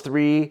 Proverbs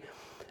 3,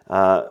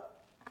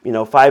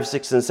 5,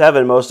 6, and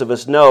 7, most of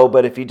us know,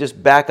 but if you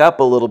just back up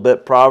a little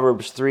bit,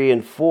 Proverbs 3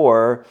 and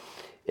 4,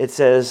 it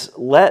says,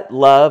 "Let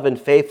love and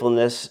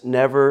faithfulness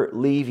never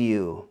leave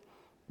you.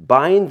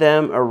 Bind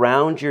them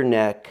around your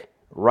neck,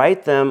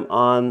 write them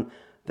on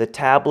the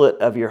tablet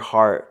of your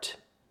heart.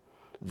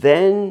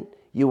 Then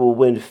you will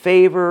win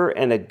favor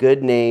and a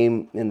good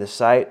name in the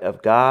sight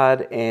of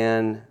God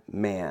and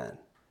man."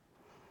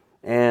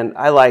 And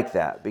I like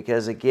that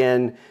because,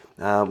 again,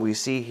 we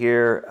see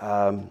here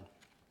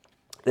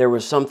there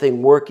was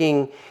something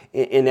working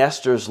in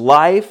Esther's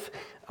life,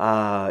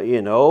 we'll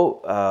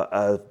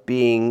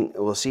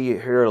see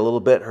here a little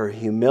bit, her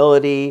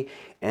humility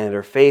and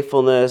her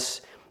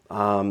faithfulness.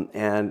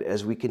 And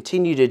as we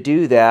continue to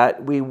do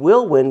that, we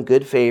will win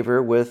good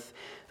favor with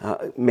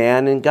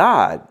man and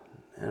God.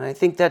 And I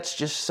think that's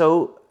just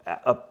so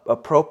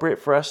appropriate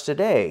for us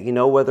today.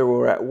 Whether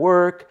we're at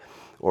work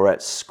or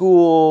at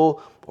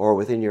school or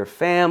within your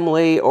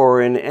family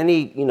or in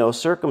any,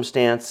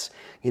 circumstance,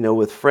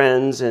 with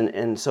friends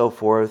and so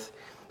forth,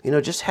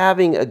 just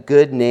having a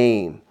good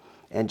name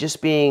and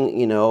just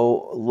being,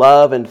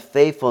 love and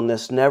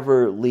faithfulness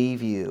never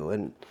leave you.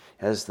 And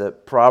as the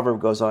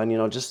proverb goes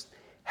on, just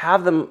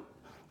have them,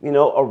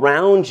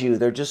 around you.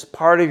 They're just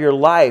part of your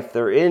life.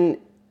 They're in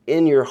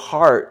your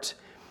heart.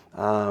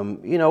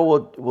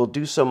 We'll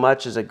do so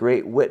much as a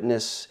great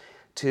witness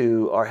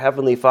to our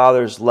Heavenly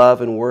Father's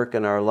love and work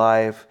in our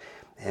life.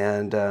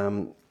 And,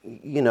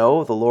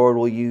 the Lord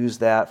will use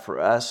that for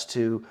us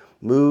to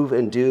move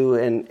and do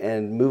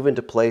and move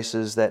into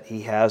places that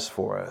He has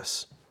for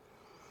us.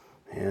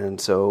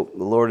 And so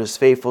the Lord is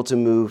faithful to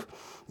move,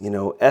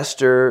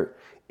 Esther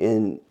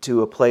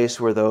into a place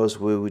where those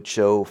would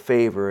show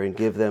favor and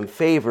give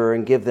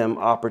them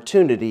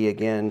opportunity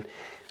again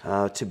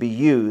to be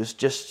used.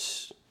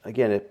 Just,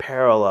 again, it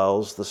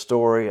parallels the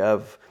story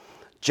of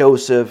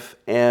Joseph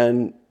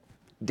and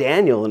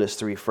Daniel and his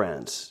three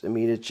friends. I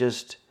mean, it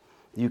just,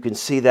 you can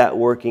see that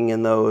working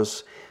in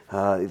those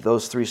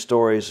three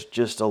stories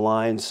just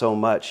align so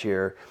much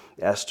here,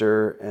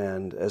 Esther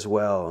and as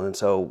well. And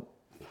so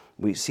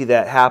we see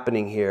that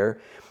happening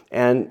here.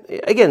 And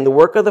again, the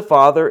work of the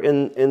Father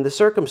in the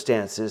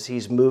circumstances.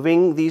 He's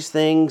moving these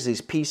things,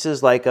 these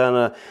pieces like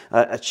on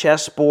a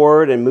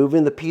chessboard and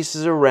moving the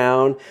pieces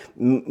around,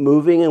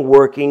 moving and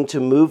working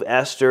to move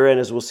Esther, and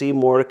as we'll see,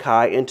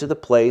 Mordecai into the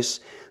place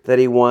that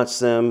he wants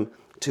them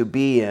to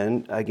be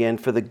in, again,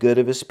 for the good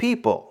of his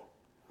people.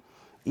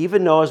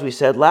 Even though, as we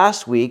said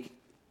last week,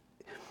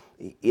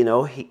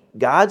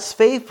 God's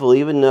faithful,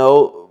 even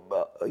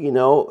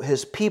though,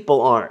 his people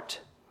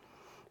aren't.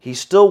 He's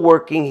still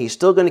working. He's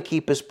still going to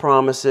keep his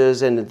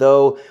promises. And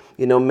though,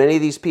 many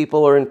of these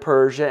people are in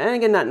Persia, and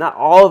again, not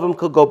all of them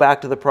could go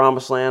back to the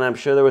promised land. I'm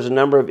sure there was a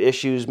number of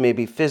issues,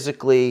 maybe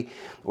physically,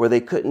 where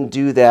they couldn't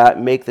do that,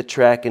 make the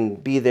trek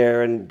and be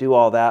there and do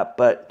all that.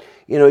 But,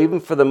 even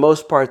for the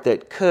most part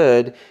that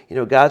could,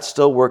 God's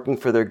still working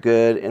for their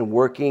good and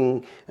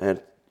working,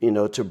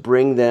 to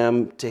bring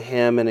them to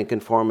Him and in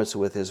conformance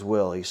with His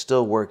will. He's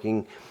still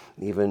working,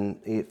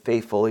 even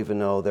faithful, even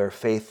though they're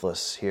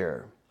faithless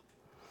here.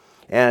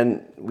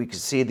 And we can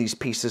see these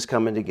pieces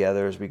coming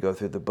together as we go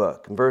through the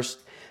book. And verse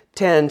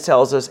 10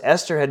 tells us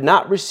Esther had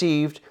not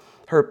revealed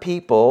her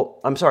people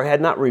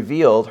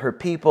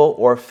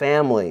or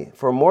family,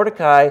 for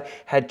Mordecai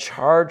had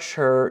charged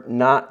her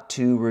not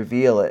to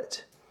reveal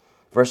it.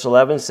 Verse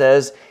 11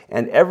 says,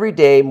 "And every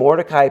day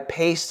Mordecai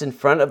paced in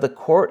front of the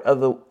court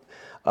of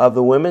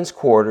the women's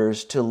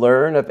quarters to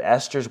learn of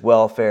Esther's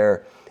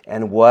welfare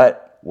and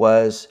what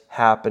was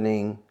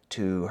happening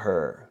to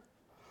her."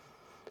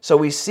 So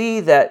we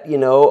see that,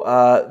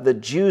 the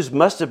Jews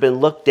must have been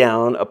looked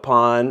down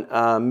upon,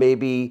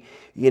 maybe,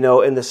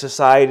 in the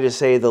society to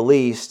say the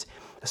least.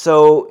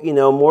 So,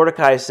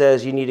 Mordecai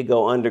says you need to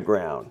go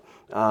underground.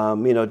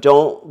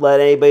 Don't let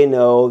anybody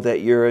know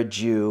that you're a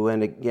Jew.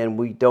 And again,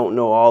 we don't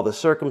know all the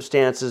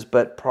circumstances,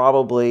 but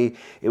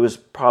it was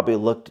probably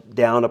looked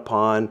down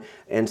upon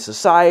in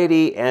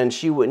society, and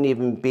she wouldn't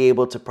even be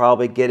able to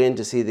probably get in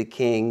to see the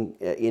king.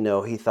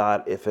 He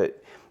thought if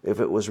it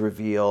was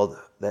revealed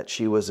that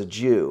she was a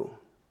Jew.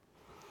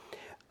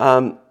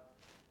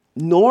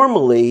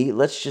 Normally,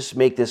 let's just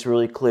make this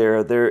really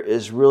clear, there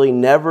is really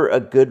never a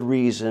good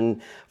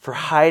reason for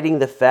hiding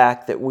the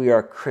fact that we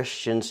are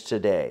Christians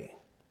today.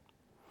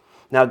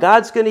 Now,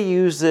 God's going to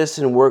use this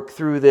and work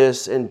through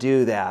this and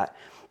do that,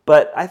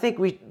 but I think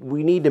we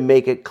need to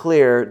make it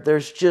clear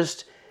there's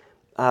just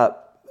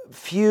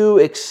few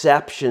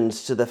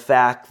exceptions to the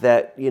fact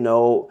that,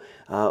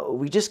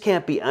 we just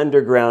can't be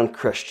underground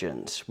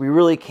Christians. We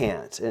really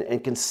can't,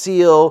 and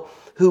conceal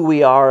who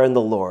we are in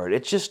the Lord.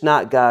 It's just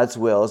not God's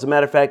will. As a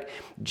matter of fact,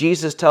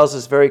 Jesus tells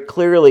us very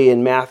clearly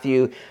in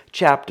Matthew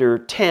chapter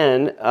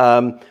 10,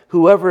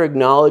 whoever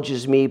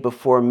acknowledges me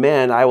before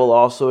men, I will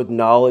also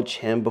acknowledge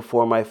him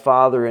before my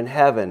Father in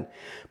heaven.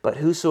 But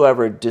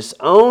whosoever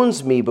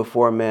disowns me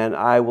before men,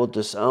 I will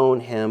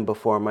disown him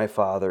before my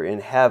Father in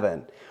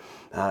heaven.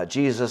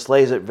 Jesus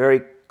lays it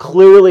very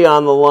clearly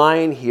on the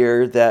line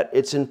here that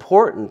it's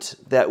important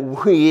that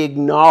we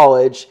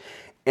acknowledge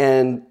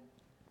and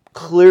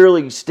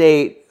clearly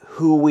state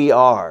who we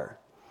are.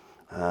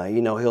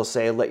 He'll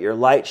say, let your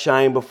light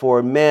shine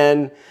before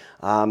men.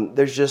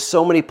 There's just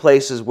so many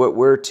places where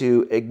we're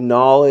to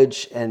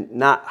acknowledge and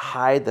not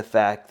hide the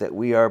fact that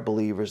we are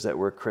believers, that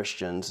we're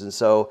Christians. And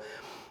so,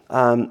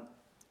 I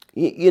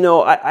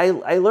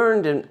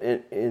learned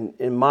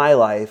in my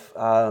life,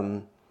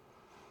 and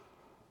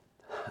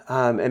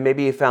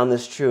maybe you found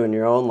this true in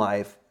your own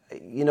life,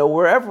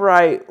 wherever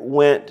I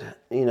went,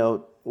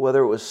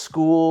 whether it was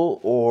school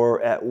or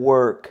at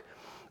work,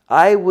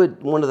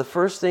 one of the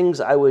first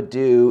things I would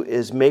do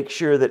is make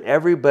sure that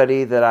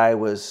everybody that I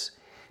was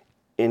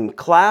in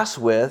class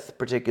with,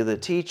 particularly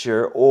the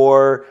teacher,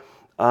 or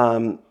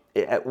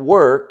at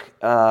work,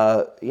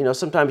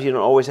 sometimes you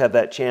don't always have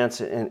that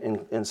chance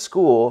in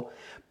school,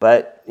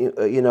 but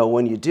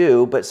when you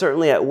do, but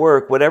certainly at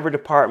work, whatever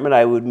department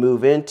I would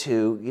move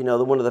into,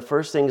 one of the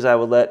first things I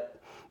would let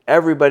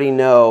everybody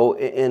know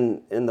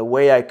in the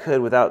way I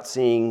could without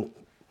seeing,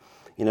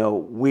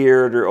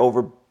 weird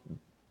or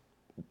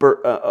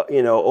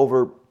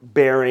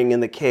overbearing in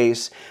the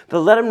case, to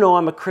let them know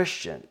I'm a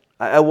Christian.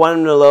 I want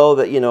them to know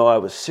that, I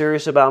was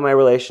serious about my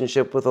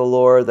relationship with the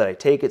Lord, that I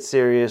take it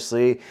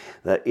seriously,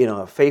 that,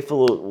 I'm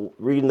faithful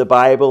reading the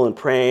Bible and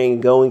praying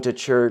and going to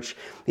church.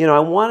 I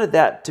wanted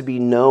that to be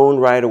known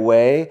right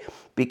away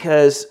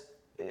because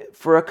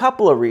for a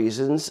couple of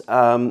reasons,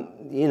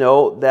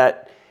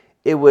 that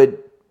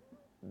would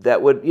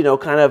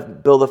kind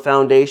of build a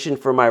foundation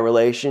for my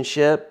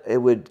relationship. It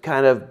would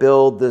kind of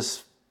build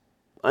this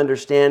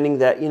understanding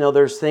that,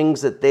 there's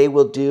things that they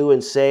will do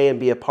and say and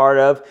be a part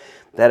of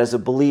that as a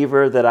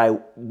believer that I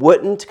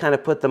wouldn't kind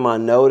of put them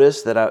on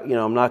notice, that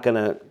I'm not going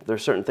to,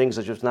 there's certain things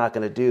I'm just not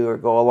going to do or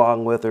go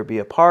along with or be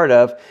a part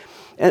of.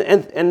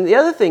 And the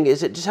other thing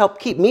is it just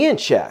helped keep me in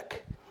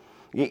check.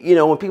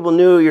 When people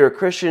knew you're a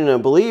Christian and a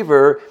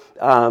believer,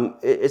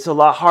 it's a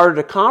lot harder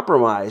to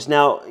compromise.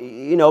 Now,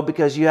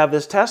 because you have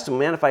this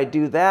testimony, man, if I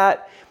do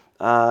that,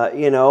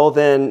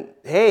 then,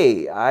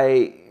 hey,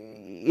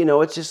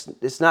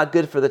 it's not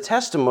good for the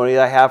testimony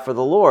that I have for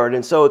the Lord.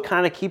 And so it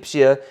kind of keeps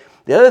you,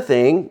 the other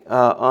thing,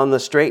 on the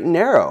straight and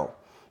narrow,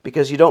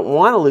 because you don't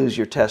want to lose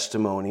your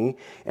testimony.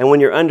 And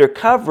when you're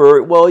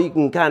undercover, well, you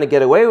can kind of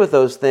get away with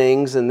those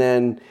things, and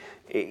then,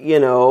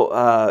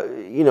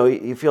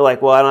 you feel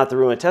like, well, I don't have to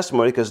ruin my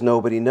testimony because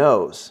nobody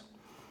knows.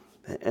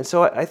 And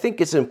so I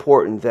think it's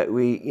important that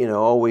we,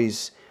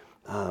 always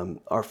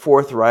are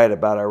forthright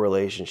about our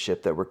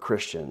relationship, that we're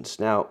Christians.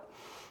 Now,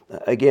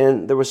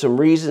 again, there were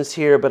some reasons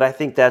here, but I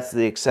think that's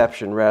the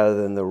exception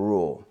rather than the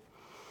rule.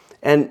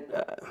 And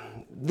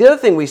the other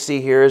thing we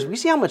see here is we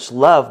see how much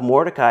love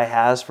Mordecai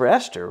has for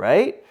Esther,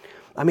 right?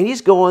 I mean,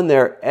 he's going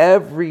there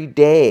every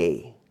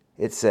day,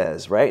 it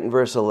says, right, in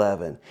verse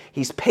 11.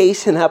 He's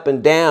pacing up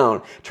and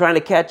down, trying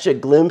to catch a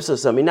glimpse of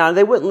something. Now,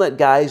 they wouldn't let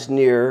guys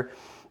near,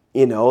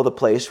 the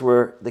place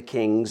where the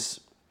king's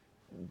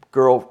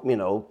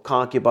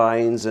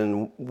concubines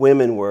and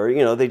women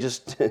were. They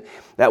just,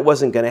 that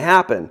wasn't going to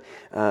happen.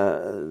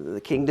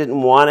 The king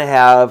didn't want to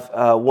have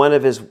one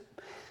of his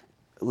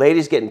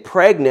ladies getting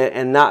pregnant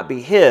and not be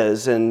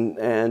his,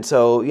 and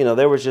so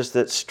there was just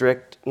that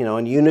strict,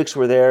 and eunuchs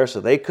were there,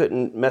 so they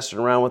couldn't mess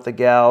around with the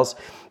gals.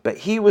 But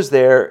he was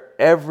there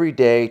every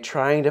day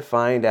trying to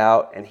find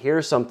out and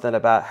hear something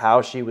about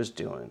how she was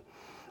doing.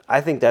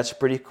 I think that's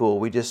pretty cool.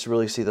 We just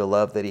really see the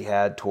love that he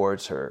had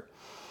towards her.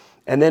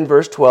 And then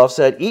verse 12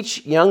 said,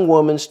 each young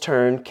woman's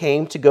turn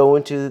came to go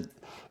into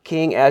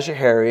King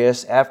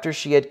Ahasuerus after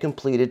she had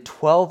completed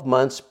 12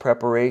 months'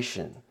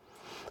 preparation,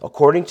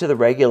 according to the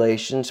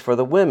regulations for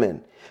the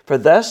women. For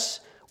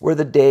thus were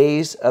the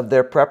days of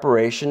their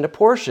preparation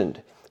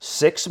apportioned: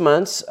 6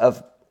 months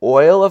of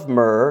oil of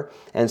myrrh,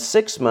 and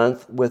 6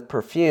 months with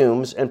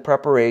perfumes and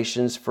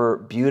preparations for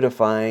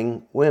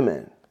beautifying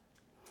women.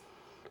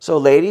 So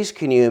ladies,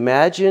 can you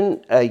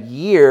imagine a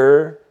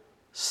year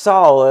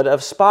solid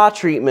of spa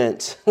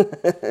treatment?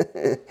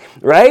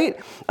 Right?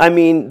 I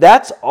mean,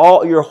 that's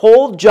all, your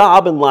whole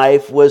job in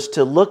life was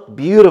to look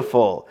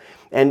beautiful.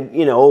 And,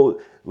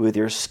 with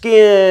your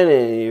skin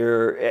and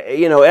your,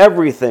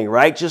 everything,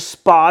 right? Just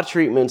spa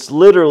treatments,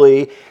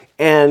 literally.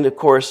 And of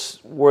course,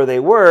 where they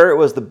were, it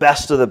was the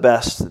best of the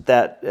best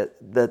that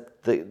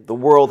the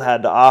world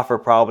had to offer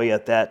probably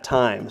at that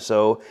time.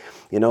 So,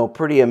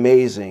 pretty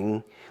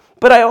amazing.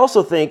 But I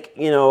also think,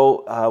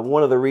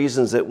 one of the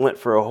reasons it went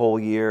for a whole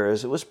year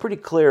is it was pretty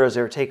clear as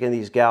they were taking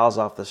these gals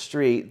off the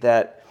street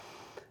that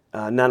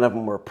none of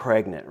them were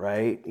pregnant,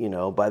 right?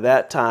 By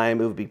that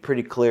time, it would be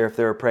pretty clear if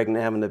they were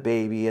pregnant having a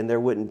baby, and there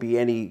wouldn't be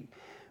any,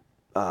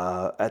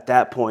 at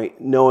that point,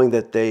 knowing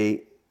that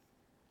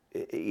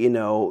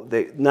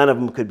none of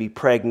them could be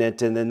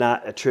pregnant and then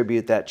not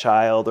attribute that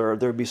child, or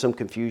there would be some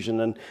confusion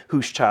on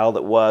whose child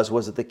it was.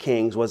 Was it the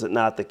king's? Was it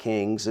not the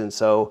king's? And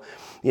so,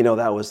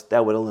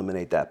 that would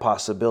eliminate that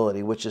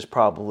possibility, which is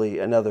probably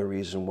another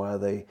reason why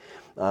they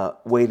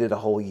waited a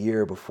whole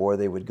year before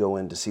they would go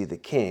in to see the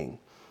king.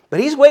 But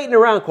he's waiting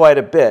around quite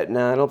a bit.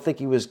 Now, I don't think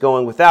he was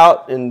going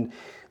without in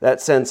that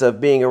sense of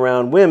being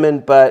around women,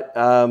 but,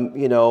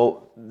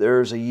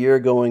 there's a year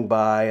going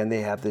by and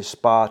they have these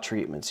spa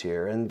treatments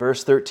here. And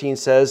verse 13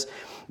 says,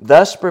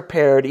 "Thus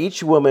prepared,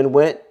 each woman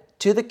went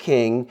to the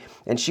king,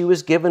 and she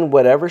was given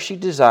whatever she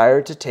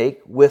desired to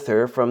take with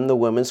her from the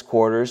women's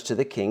quarters to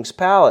the king's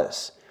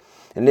palace.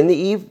 And in the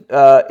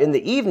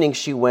evening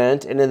she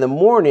went, and in the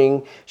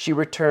morning she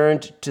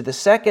returned to the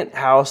second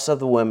house of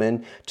the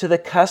women, to the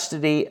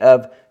custody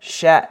of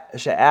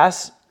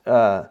Sha'ashgaz,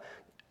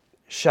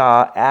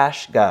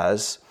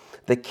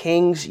 the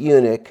king's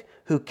eunuch,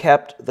 who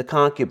kept the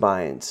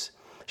concubines.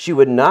 She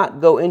would not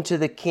go into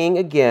the king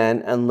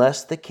again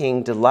unless the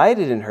king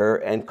delighted in her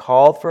and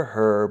called for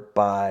her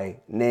by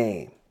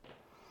name."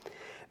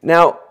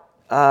 Now,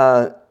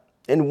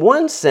 in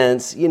one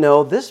sense,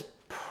 this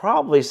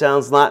probably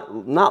sounds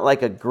not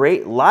like a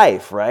great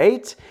life,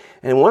 right?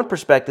 And in one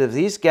perspective,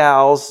 these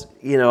gals,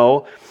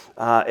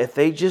 if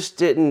they just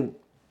didn't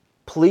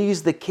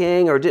please the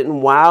king or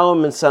didn't wow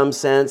him in some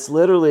sense,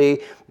 literally,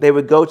 they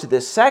would go to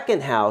the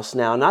second house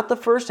now, not the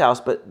first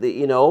house, but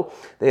they'd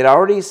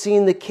already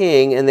seen the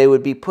king, and they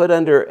would be put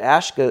under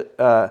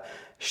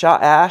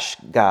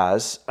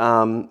Sha'ashgaz,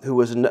 who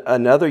was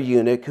another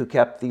eunuch who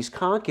kept these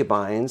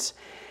concubines,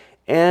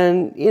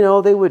 and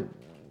they would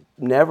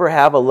never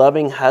have a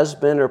loving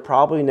husband or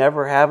probably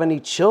never have any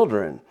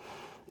children.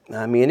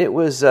 I mean, it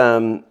was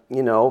a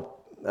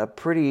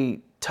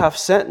pretty tough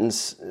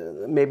sentence,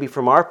 maybe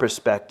from our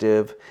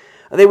perspective.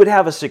 They would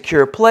have a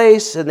secure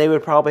place, and they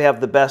would probably have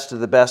the best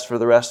of the best for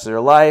the rest of their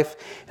life.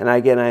 And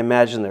again, I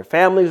imagine their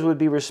families would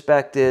be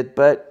respected,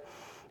 but,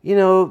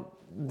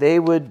 they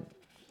would,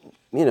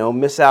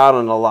 miss out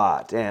on a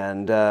lot.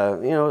 And,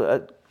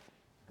 at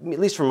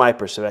least from my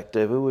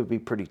perspective, it would be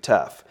pretty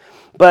tough.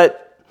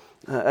 But,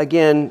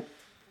 again,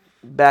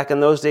 back in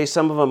those days,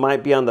 some of them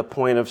might be on the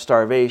point of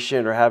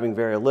starvation or having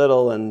very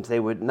little, and they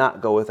would not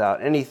go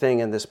without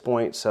anything at this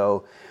point.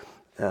 So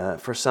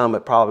for some,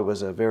 it probably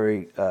was a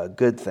very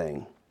good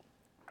thing.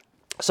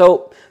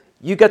 So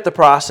you get the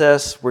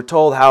process. We're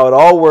told how it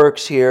all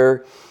works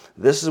here.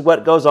 This is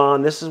what goes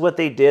on. This is what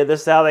they did.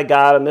 This is how they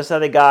got him. This is how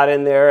they got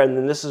in there. And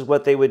then this is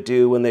what they would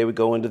do when they would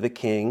go into the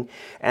king.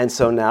 And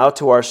so now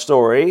to our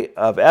story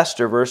of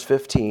Esther, verse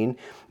 15.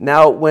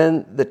 "Now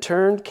when the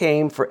turn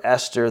came for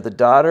Esther, the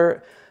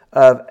daughter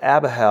of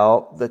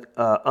Abihail, the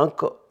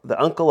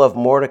uncle of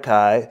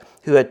Mordecai,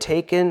 who had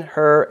taken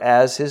her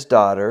as his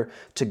daughter,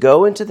 to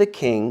go into the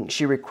king,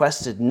 she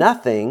requested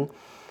nothing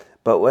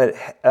but what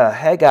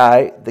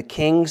Hegai, the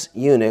king's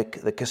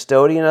eunuch, the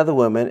custodian of the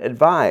women,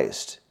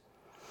 advised.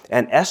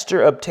 And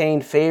Esther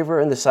obtained favor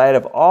in the sight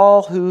of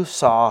all who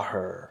saw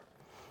her."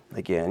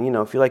 Again,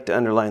 if you like to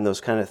underline those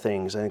kind of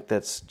things, I think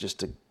that's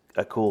just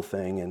a cool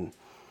thing. And,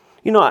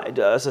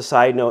 as a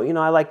side note,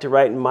 I like to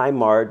write in my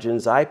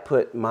margins. I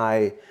put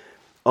my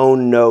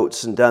own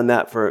notes and done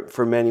that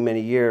for many,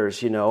 many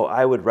years.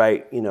 I would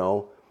write,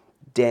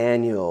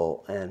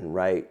 Daniel and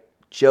write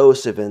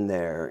Joseph in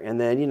there. And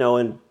then,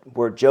 and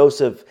where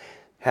Joseph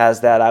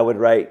has that, I would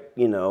write,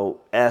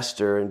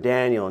 Esther and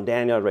Daniel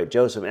I'd write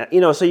Joseph.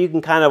 So you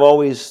can kind of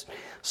always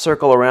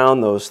circle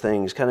around those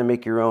things, kind of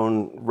make your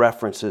own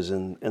references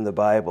in the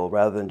Bible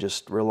rather than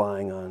just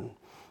relying on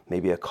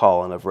maybe a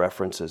column of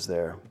references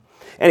there.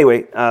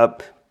 Anyway,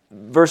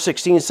 verse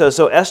 16 says,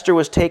 "So Esther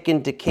was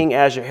taken to King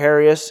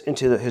Ahasuerus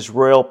into his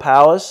royal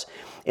palace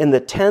in the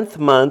 10th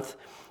month,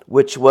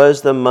 which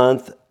was the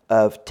month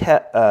of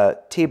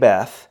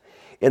Tebeth,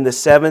 in the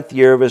 7th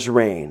year of his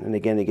reign." And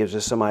again, it gives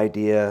us some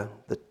idea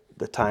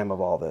the time of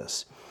all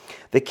this.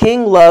 "The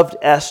king loved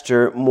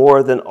Esther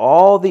more than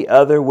all the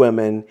other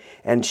women,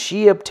 and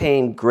she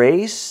obtained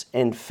grace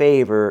and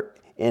favor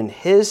in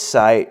his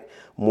sight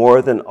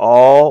more than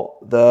all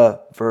the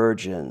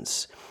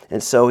virgins.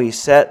 And so he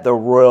set the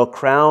royal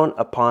crown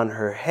upon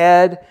her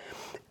head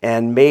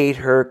and made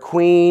her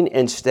queen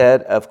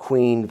instead of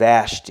Queen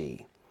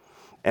Vashti.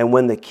 And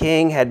when the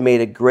king had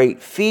made a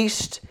great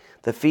feast,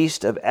 the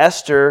feast of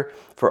Esther,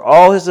 for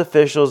all his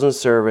officials and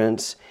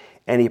servants,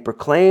 and he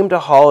proclaimed a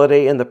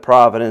holiday in the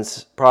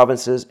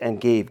provinces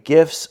and gave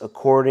gifts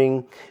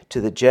according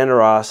to the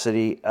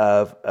generosity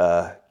of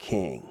a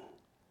king."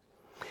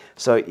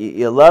 So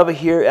you love to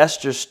hear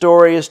Esther's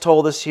story is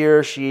told us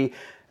here. She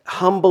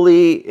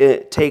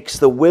humbly takes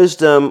the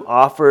wisdom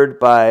offered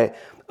by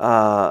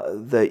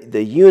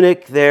the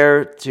eunuch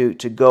there to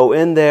go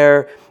in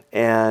there,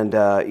 and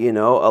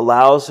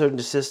allows her to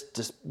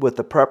assist with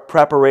the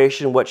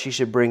preparation, what she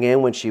should bring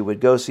in when she would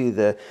go see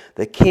the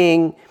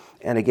king.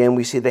 And again,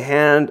 we see the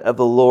hand of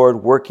the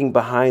Lord working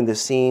behind the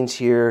scenes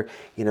here.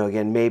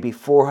 Again, maybe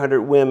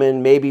 400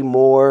 women, maybe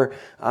more,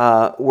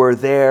 were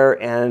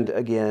there. And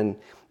again,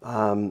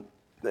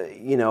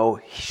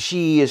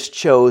 she is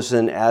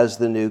chosen as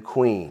the new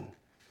queen.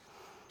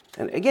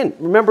 And again,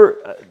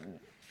 remember,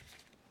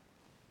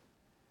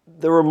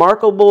 the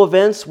remarkable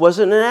events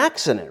wasn't an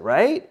accident,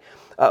 right?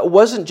 It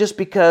wasn't just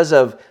because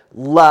of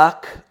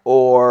luck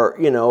or,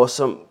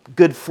 some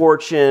good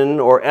fortune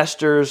or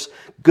Esther's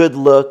good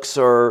looks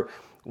or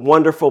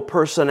wonderful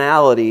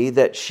personality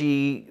that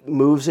she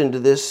moves into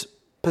this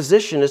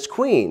position as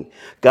queen.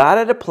 God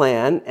had a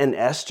plan, and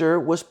Esther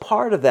was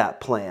part of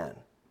that plan.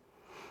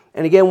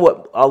 And again,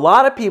 what a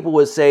lot of people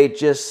would say,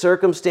 just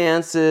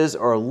circumstances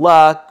or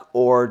luck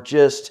or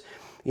just,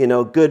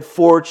 good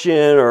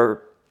fortune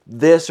or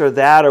this or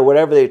that or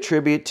whatever they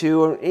attribute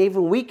to, and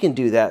even we can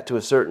do that to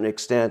a certain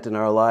extent in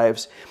our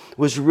lives,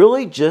 was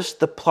really just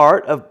the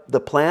part of the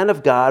plan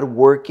of God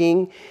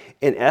working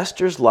in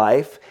Esther's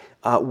life,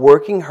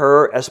 working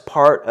her as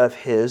part of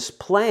His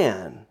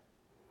plan.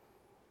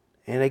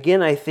 And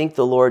again, I think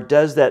the Lord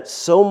does that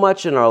so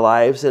much in our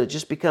lives that it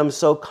just becomes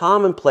so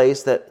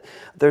commonplace that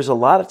there's a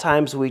lot of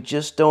times we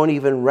just don't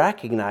even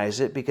recognize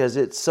it because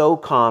it's so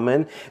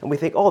common, and we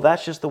think, oh,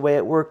 that's just the way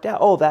it worked out.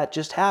 Oh, that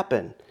just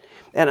happened.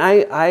 And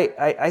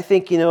I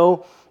think,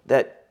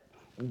 that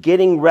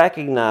getting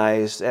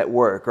recognized at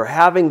work or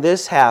having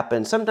this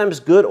happen, sometimes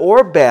good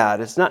or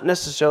bad, it's not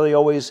necessarily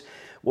always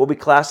what we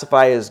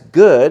classify as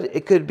good.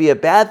 It could be a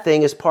bad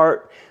thing as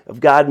part of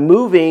God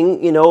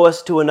moving,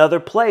 us to another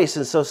place.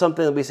 And so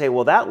something that we say,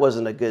 well, that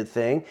wasn't a good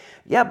thing.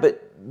 Yeah,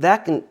 but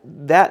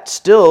that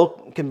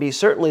still can be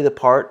certainly the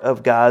part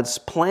of God's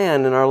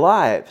plan in our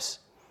lives.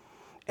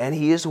 And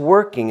He is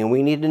working, and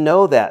we need to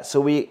know that. So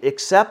we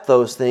accept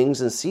those things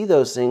and see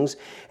those things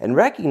and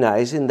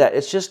recognizing that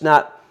it's just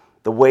not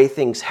the way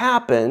things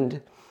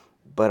happened,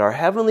 but our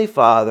Heavenly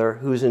Father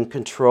who's in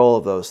control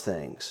of those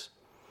things.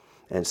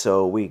 And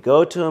so we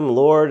go to Him,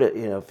 Lord,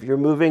 if you're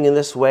moving in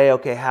this way,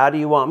 okay, how do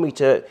you want me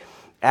to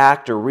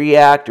act or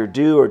react or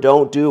do or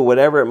don't do,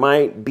 whatever it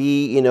might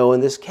be,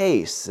 in this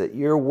case, that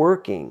you're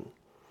working.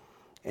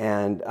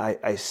 And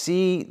I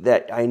see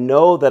that, I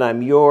know that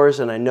I'm yours,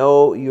 and I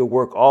know you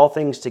work all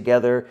things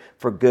together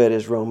for good,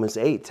 as Romans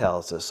 8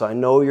 tells us. So I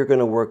know you're going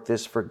to work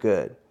this for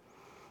good.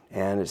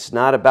 And it's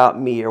not about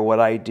me or what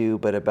I do,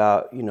 but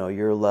about,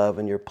 your love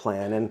and your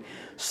plan. And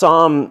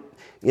Psalm,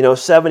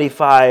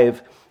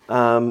 75,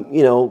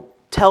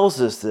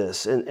 tells us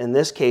this. In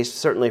this case,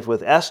 certainly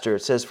with Esther,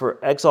 it says, "For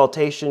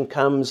exaltation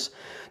comes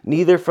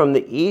neither from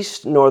the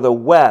east nor the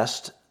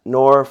west,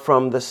 nor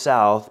from the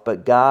south,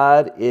 but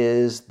God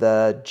is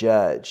the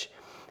judge.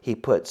 He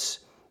puts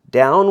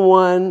down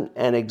one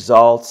and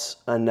exalts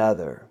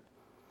another."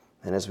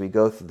 And as we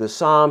go through the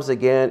Psalms,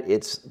 again,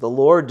 it's the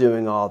Lord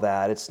doing all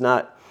that. It's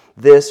not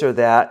this or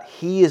that.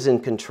 He is in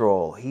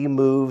control. He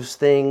moves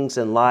things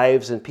and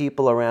lives and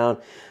people around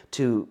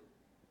to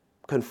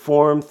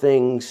conform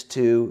things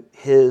to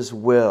His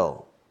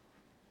will.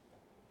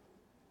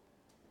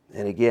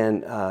 And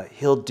again,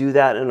 He'll do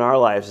that in our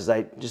lives. As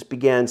I just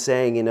began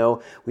saying,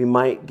 we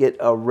might get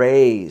a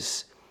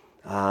raise,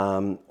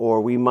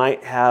 or we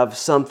might have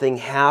something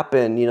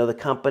happen. The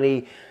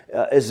company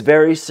is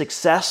very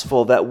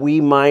successful, that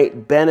we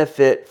might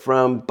benefit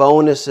from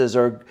bonuses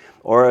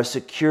or a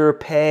secure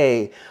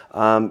pay.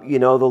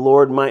 The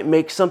Lord might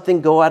make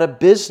something go out of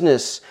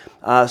business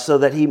so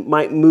that He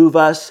might move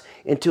us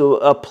into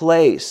a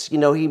place.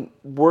 He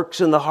works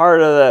in the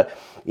heart of the,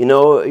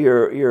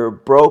 you're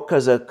broke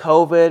because of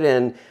COVID,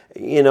 and,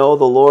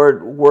 the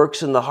Lord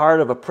works in the heart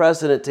of a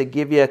president to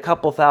give you a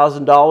couple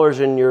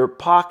 $1,000s in your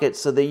pocket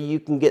so that you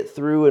can get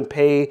through and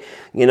pay,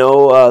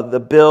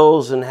 the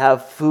bills and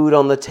have food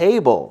on the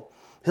table.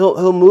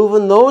 He'll move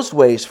in those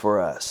ways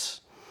for us.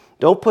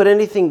 Don't put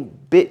anything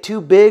too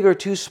big or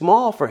too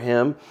small for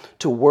Him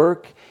to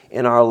work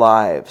in our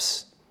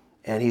lives.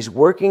 And He's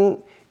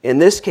working, in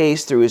this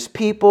case, through His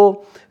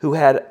people who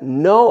had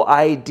no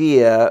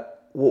idea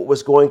what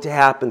was going to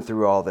happen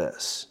through all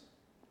this.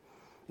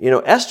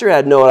 Esther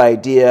had no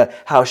idea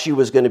how she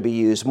was going to be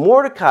used.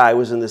 Mordecai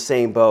was in the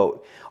same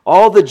boat.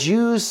 All the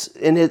Jews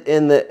in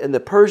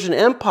the Persian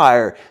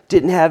Empire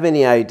didn't have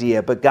any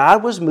idea, but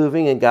God was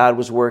moving and God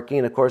was working.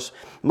 And of course,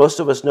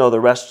 most of us know the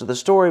rest of the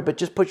story, but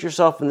just put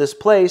yourself in this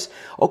place.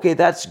 Okay,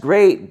 that's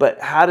great, but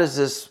how does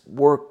this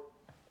work?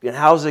 And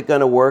how's it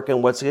going to work,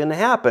 and what's going to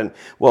happen?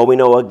 Well, we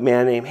know a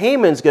man named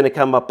Haman's going to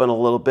come up in a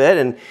little bit,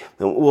 and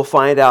we'll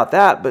find out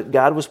that. But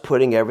God was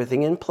putting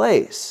everything in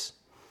place.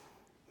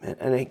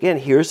 And again,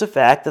 here's the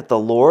fact that the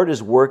Lord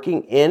is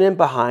working in and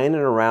behind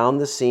and around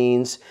the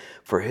scenes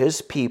for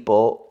His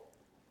people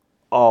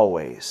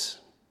always.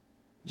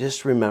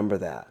 Just remember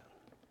that.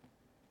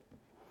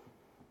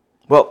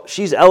 Well,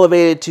 she's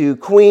elevated to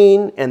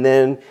queen, and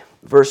then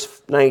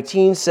verse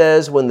 19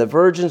 says, "When the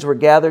virgins were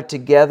gathered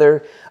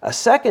together a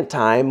second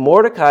time,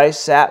 Mordecai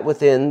sat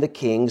within the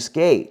king's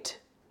gate."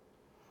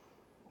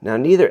 Now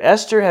neither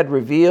Esther had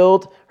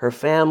revealed her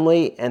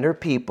family and her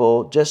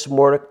people, just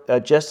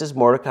as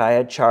Mordecai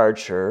had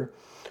charged her.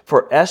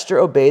 for Esther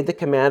obeyed the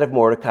command of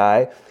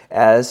Mordecai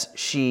as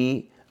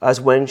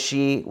when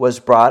she was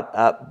brought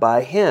up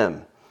by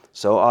him.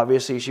 So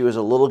obviously she was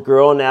a little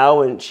girl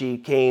now when she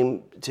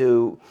came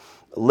to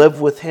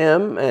live with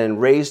him and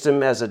raised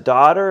him as a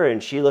daughter,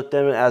 and she looked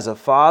at him as a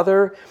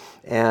father.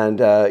 And,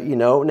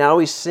 now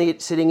he's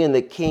sitting in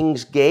the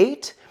king's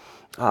gate.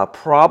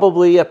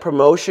 Probably a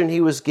promotion he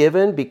was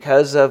given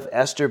because of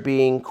Esther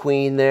being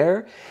queen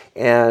there.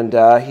 And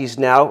he's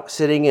now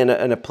sitting in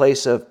a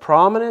place of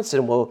prominence,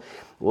 and we'll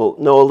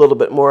know a little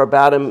bit more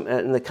about him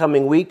in the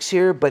coming weeks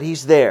here, but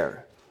he's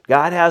there.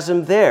 God has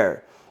him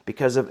there.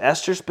 Because of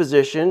Esther's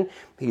position,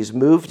 he's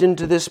moved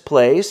into this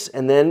place,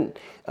 and then,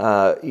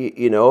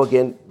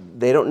 again,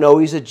 they don't know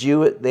he's a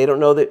Jew. They don't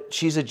know that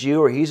she's a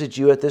Jew or he's a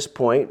Jew at this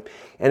point.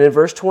 And in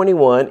verse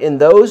 21, in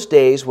those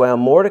days, while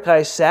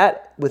Mordecai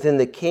sat within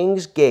the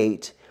king's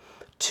gate,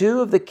 two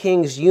of the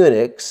king's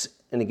eunuchs,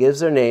 and he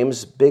gives their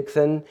names,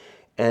 Bigthan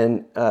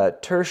and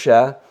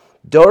Tersha,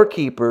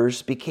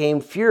 doorkeepers,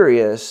 became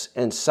furious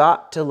and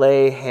sought to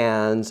lay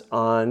hands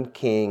on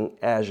King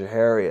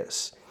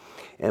Ahasuerus.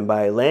 And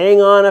by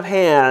laying on of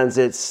hands,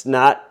 it's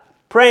not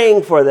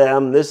praying for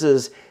them. This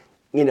is,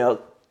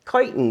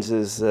 Clayton's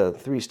is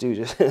Three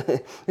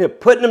Stooges,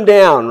 putting them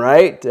down,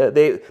 right?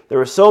 They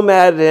were so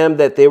mad at him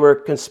that they were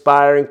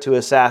conspiring to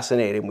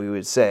assassinate him, we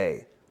would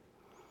say.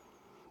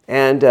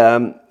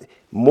 And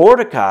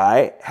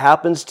Mordecai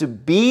happens to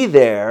be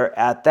there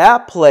at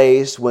that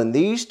place when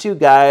these two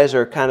guys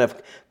are kind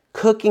of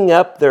cooking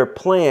up their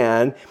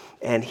plan,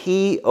 and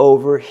he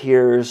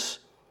overhears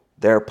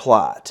their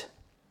plot.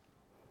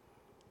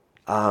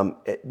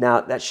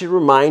 Now, that should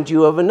remind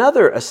you of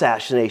another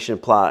assassination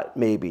plot,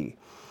 maybe.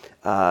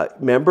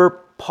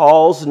 Remember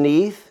Paul's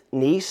nephew,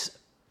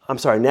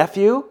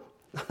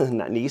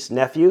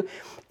 nephew,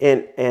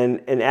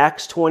 in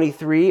Acts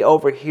 23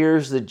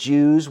 overhears the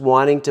Jews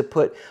wanting to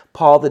put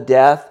Paul to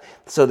death,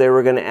 so they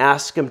were going to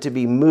ask him to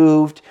be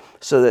moved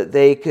so that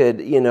they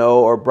could,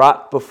 or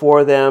brought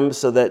before them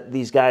so that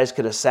these guys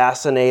could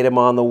assassinate him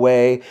on the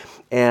way.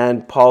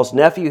 And Paul's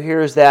nephew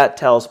hears that,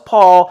 tells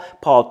Paul.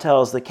 Paul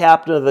tells the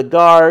captain of the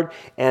guard,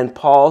 and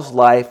Paul's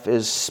life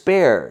is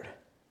spared.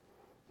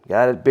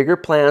 God had bigger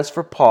plans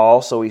for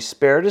Paul, so he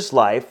spared his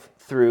life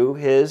through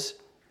his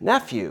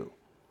nephew.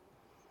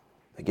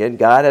 Again,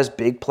 God has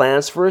big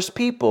plans for his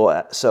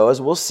people. So as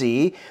we'll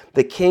see,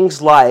 the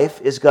king's life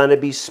is going to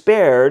be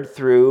spared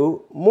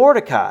through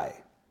Mordecai.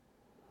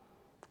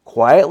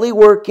 Quietly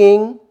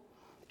working.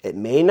 It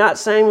may not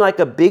seem like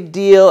a big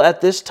deal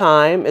at this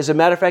time. As a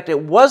matter of fact, it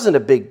wasn't a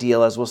big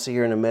deal, as we'll see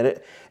here in a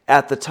minute,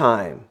 at the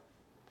time.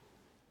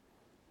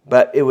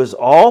 But it was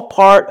all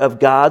part of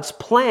God's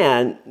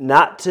plan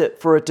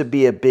for it to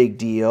be a big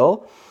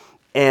deal.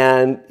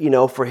 And,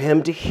 for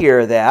him to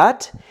hear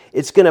that,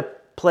 it's going to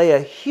play a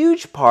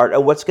huge part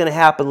of what's going to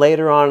happen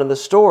later on in the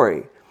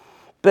story.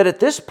 But at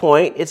this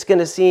point, it's going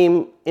to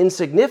seem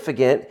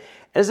insignificant.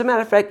 As a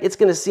matter of fact, it's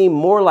going to seem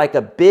more like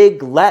a big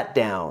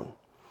letdown.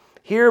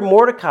 Here,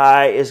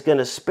 Mordecai is going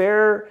to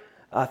spare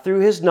through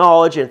his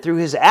knowledge and through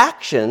his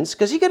actions,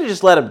 because he could have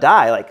just let him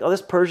die. Like,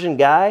 this Persian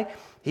guy,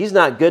 he's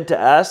not good to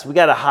us. We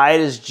got to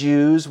hide as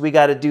Jews. We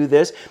got to do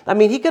this. I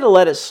mean, he could have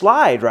let it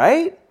slide,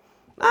 right?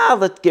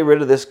 Let's get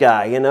rid of this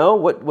guy.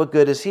 What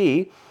good is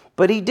he?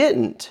 But he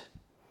didn't.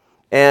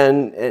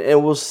 And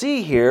we'll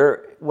see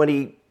here when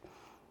he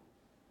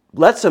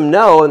lets him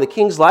know and the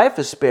king's life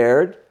is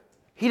spared,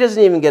 he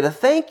doesn't even get a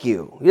thank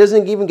you. He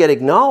doesn't even get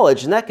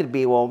acknowledged. And that could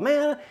be, well,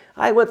 man,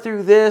 I went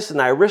through this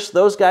and I risked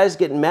those guys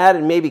getting mad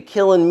and maybe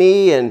killing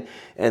me and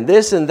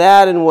this and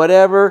that and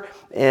whatever.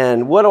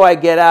 And what do I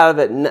get out of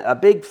it? A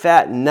big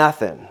fat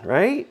nothing,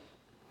 right?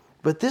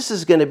 But this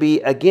is going to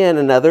be, again,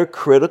 another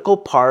critical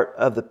part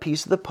of the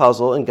piece of the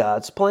puzzle in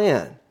God's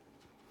plan.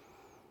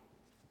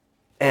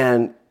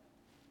 And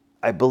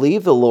I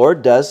believe the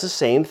Lord does the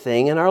same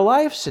thing in our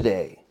lives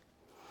today.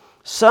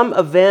 Some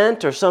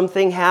event or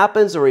something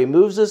happens, or he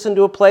moves us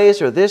into a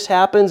place, or this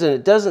happens and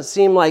it doesn't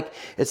seem like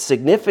it's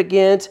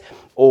significant,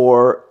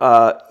 or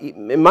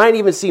it might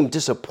even seem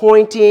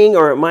disappointing,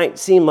 or it might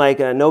seem like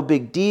no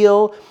big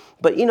deal.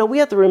 But, we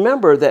have to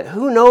remember that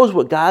who knows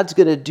what God's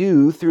going to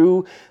do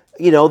through,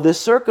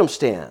 this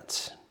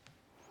circumstance.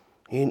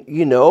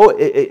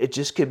 It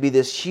just could be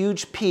this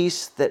huge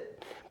piece that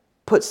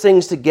puts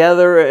things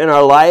together in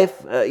our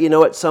life,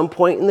 at some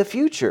point in the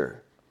future.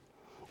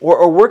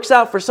 Or works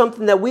out for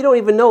something that we don't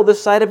even know this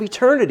side of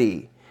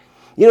eternity.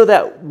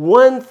 That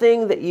one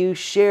thing that you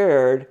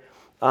shared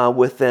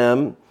with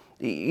them,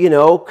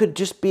 could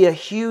just be a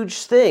huge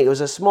thing. It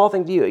was a small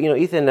thing to you.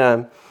 Ethan,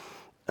 I'll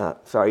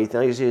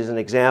use you as an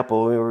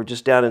example. We were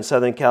just down in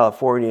Southern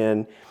California,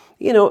 and,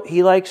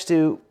 he likes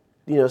to,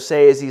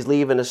 say as he's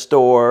leaving a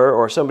store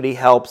or somebody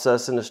helps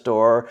us in a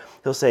store,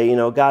 he'll say,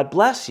 God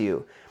bless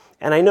you.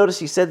 And I noticed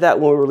he said that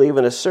when we were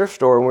leaving a surf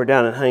store and we were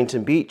down in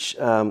Huntington Beach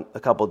a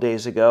couple of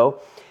days ago.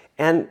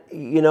 And,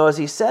 as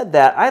he said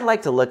that, I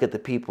like to look at the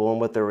people and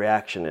what their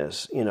reaction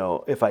is,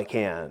 if I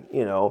can,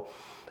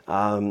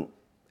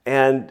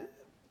 and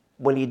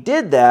when he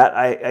did that,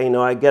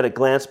 I get a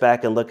glance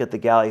back and look at the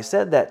gal he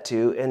said that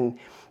to, and,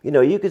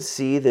 you could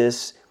see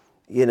this,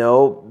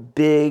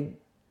 big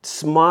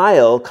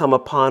smile come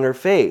upon her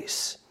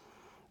face.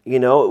 It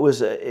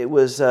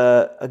was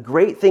a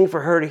great thing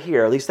for her to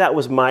hear. At least that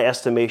was my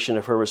estimation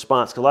of her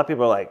response. Because a lot of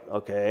people are like,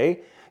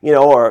 okay,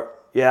 or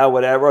yeah,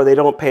 whatever, or they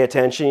don't pay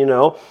attention,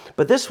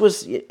 But this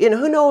was,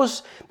 who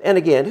knows? And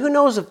again, who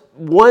knows if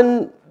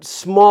one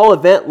small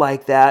event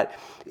like that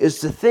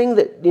is the thing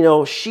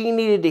that, she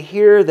needed to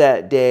hear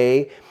that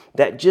day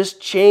that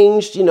just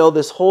changed,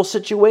 this whole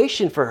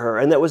situation for her.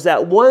 And that was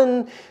that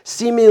one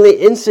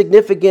seemingly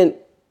insignificant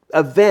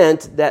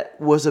event that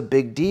was a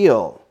big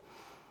deal.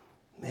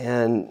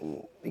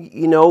 And,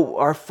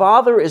 our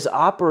Father is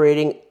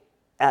operating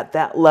at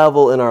that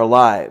level in our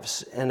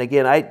lives. And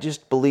again, I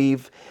just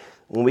believe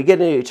when we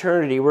get into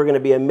eternity, we're going to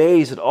be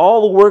amazed at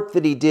all the work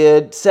that He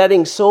did,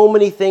 setting so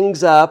many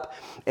things up,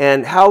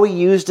 and how He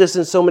used us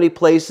in so many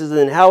places,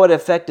 and how it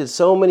affected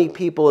so many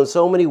people in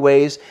so many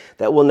ways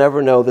that we'll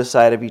never know this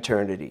side of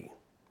eternity.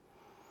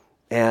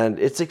 And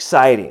it's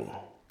exciting.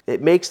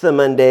 It makes the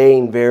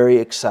mundane very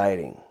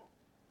exciting.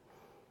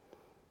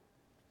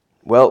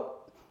 Well,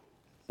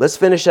 let's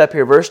finish up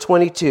here. Verse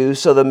 22,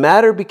 so the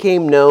matter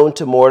became known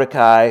to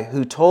Mordecai,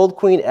 who told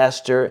Queen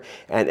Esther,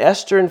 and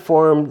Esther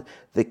informed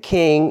the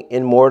king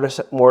in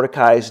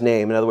Mordecai's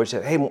name. In other words,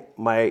 said, hey,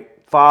 my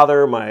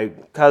father, my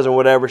cousin,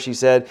 whatever she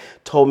said,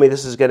 told me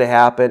this is going to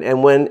happen.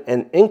 And when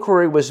an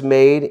inquiry was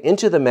made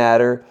into the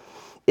matter,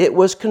 it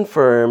was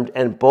confirmed,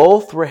 and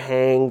both were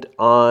hanged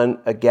on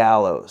a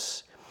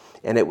gallows.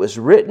 And it was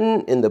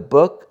written in the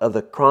book of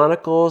the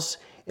Chronicles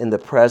in the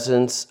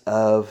presence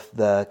of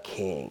the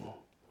king.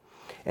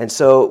 And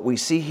so we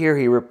see here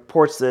he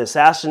reports the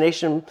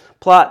assassination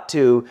plot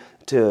to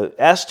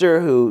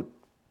Esther, who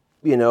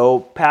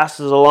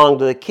passes along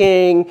to the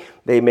king.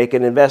 They make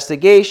an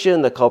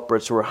investigation. The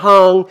culprits were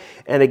hung.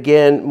 And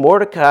again,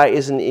 Mordecai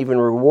isn't even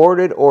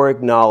rewarded or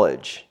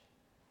acknowledged.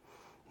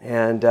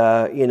 And,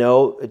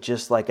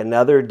 just like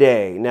another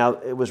day. Now,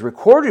 it was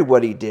recorded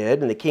what he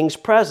did in the king's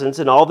presence,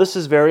 and all this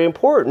is very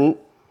important.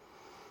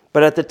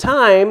 But at the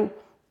time,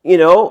 he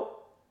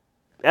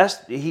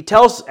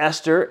tells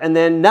Esther, and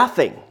then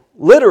nothing.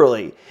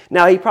 Literally.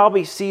 Now, he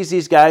probably sees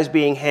these guys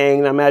being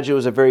hanged. I imagine it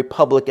was a very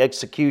public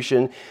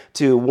execution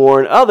to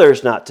warn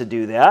others not to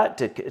do that,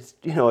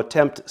 to,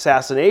 attempt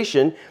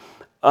assassination.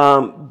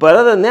 But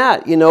other than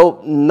that,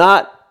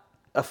 not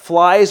a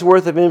fly's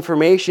worth of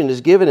information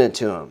is given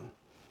to him.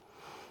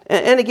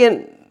 And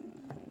again,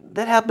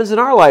 that happens in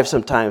our lives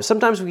sometimes.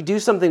 Sometimes we do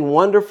something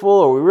wonderful,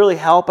 or we really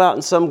help out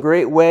in some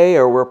great way,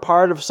 or we're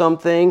part of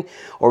something,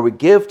 or we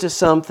give to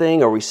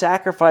something, or we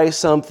sacrifice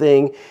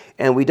something,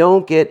 and we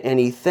don't get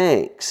any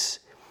thanks.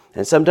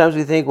 And sometimes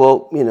we think,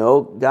 well,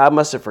 God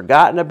must have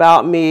forgotten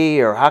about me,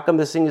 or how come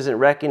this thing isn't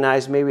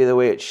recognized maybe the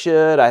way it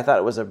should? I thought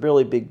it was a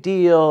really big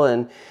deal.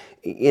 And,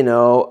 we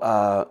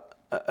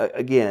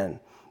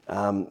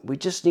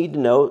just need to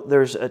know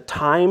there's a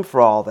time for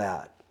all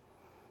that.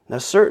 Now,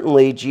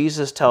 certainly,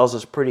 Jesus tells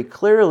us pretty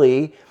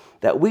clearly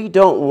that we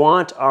don't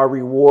want our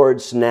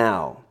rewards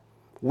now.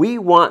 We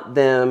want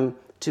them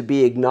to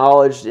be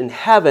acknowledged in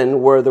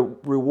heaven, where the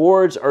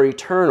rewards are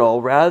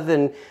eternal, rather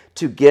than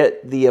to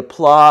get the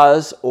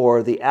applause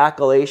or the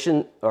accolades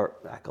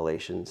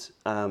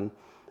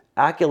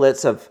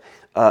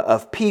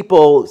of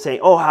people saying,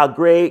 oh, how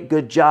great,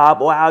 good job,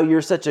 wow,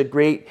 you're such a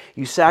great,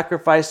 you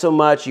sacrificed so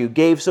much, you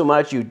gave so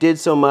much, you did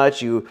so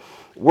much, you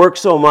worked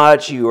so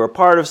much, you were a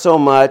part of so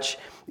much.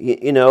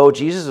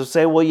 Jesus will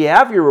say, well, you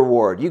have your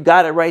reward. You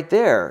got it right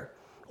there.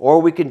 Or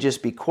we can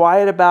just be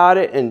quiet about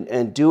it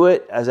and do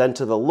it as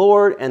unto the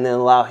Lord, and then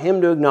allow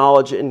Him to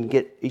acknowledge it and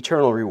get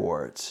eternal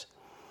rewards.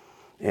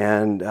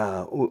 And,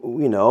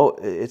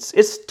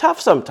 it's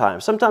tough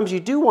sometimes. Sometimes you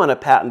do want a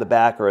pat on the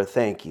back or a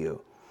thank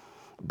you.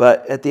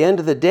 But at the end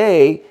of the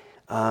day,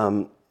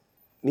 our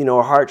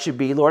heart should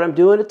be, Lord, I'm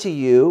doing it to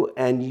you,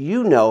 and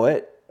you know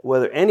it,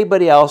 whether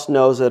anybody else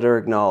knows it or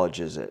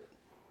acknowledges it.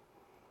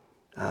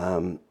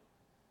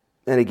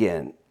 And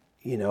again,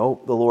 the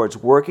Lord's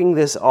working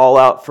this all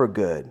out for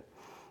good.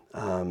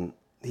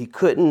 He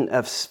couldn't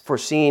have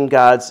foreseen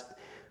God's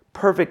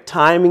perfect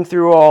timing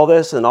through all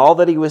this and all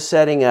that He was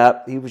setting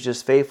up. He was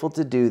just faithful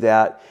to do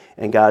that,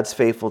 and God's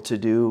faithful to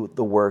do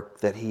the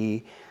work that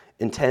He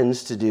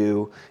intends to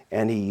do,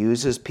 and He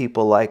uses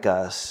people like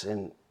us,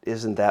 and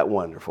isn't that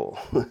wonderful?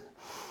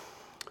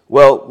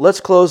 Well, let's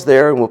close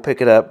there, and we'll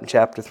pick it up in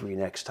chapter 3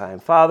 next time.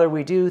 Father,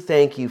 we do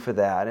thank You for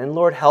that, and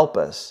Lord, help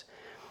us.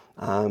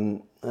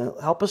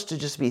 Help us to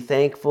just be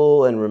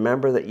thankful and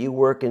remember that You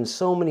work in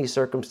so many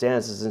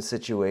circumstances and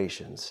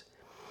situations.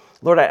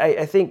 Lord,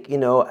 I think,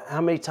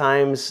 how many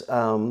times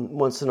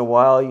once in a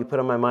while You put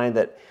on my mind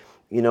that,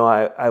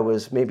 I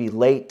was maybe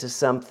late to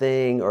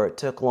something, or it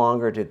took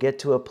longer to get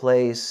to a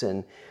place,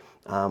 and,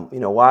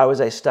 why was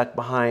I stuck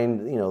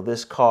behind,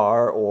 this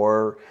car,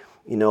 or,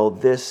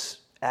 this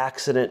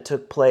accident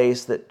took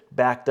place that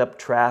backed up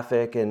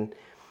traffic, and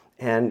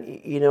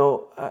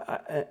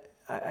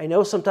I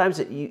know sometimes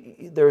that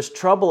there's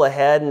trouble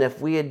ahead, and if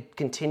we had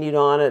continued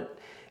on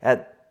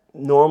at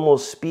normal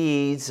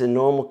speeds and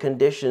normal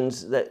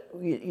conditions that,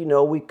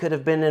 we could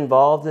have been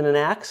involved in an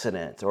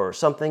accident or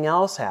something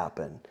else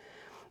happened.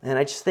 And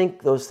I just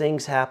think those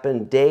things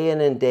happen day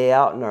in and day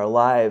out in our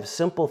lives,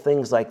 simple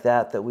things like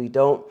that we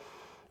don't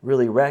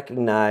really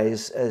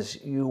recognize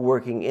as you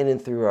working in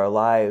and through our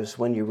lives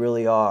when you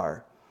really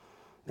are.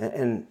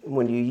 And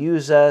when you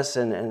use us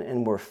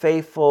and we're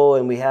faithful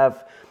and we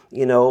have,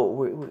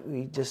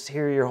 we just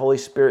hear your Holy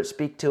Spirit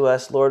speak to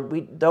us, Lord,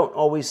 we don't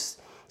always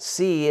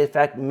see, in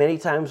fact, many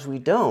times we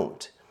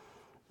don't.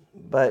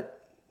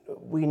 But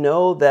we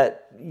know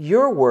that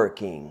you're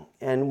working.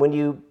 And when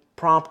you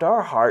prompt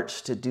our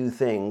hearts to do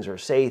things or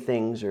say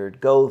things or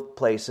go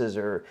places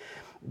or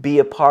be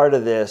a part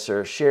of this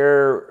or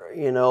share,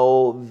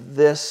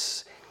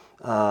 this,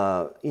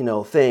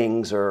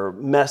 things or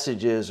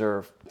messages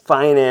or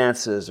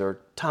finances or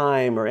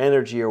time or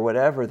energy or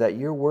whatever, that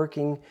you're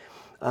working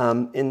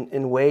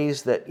in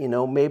ways that,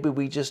 maybe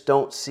we just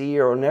don't see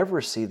or never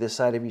see this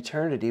side of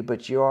eternity,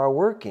 but you are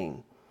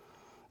working.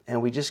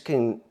 And we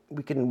can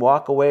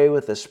walk away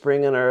with a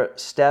spring in our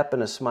step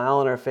and a smile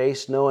on our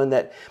face, knowing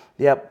that,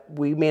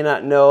 we may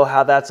not know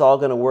how that's all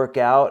going to work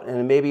out.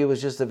 And maybe it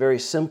was just a very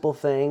simple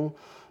thing.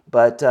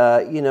 But,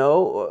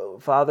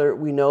 Father,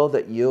 we know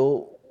that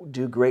you'll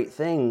do great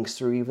things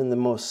through even the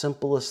most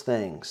simplest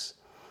things.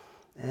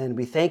 And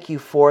we thank you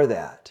for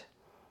that.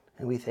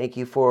 And we thank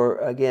you for,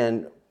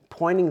 again,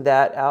 pointing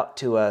that out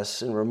to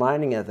us and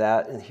reminding of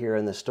that here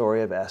in the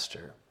story of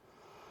Esther.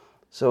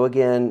 So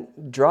again,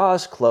 draw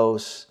us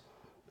close,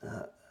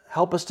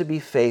 help us to be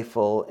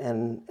faithful,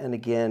 and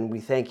again, we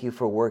thank you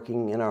for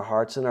working in our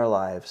hearts and our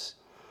lives.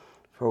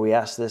 For we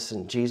ask this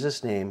in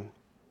Jesus' name,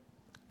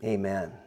 amen.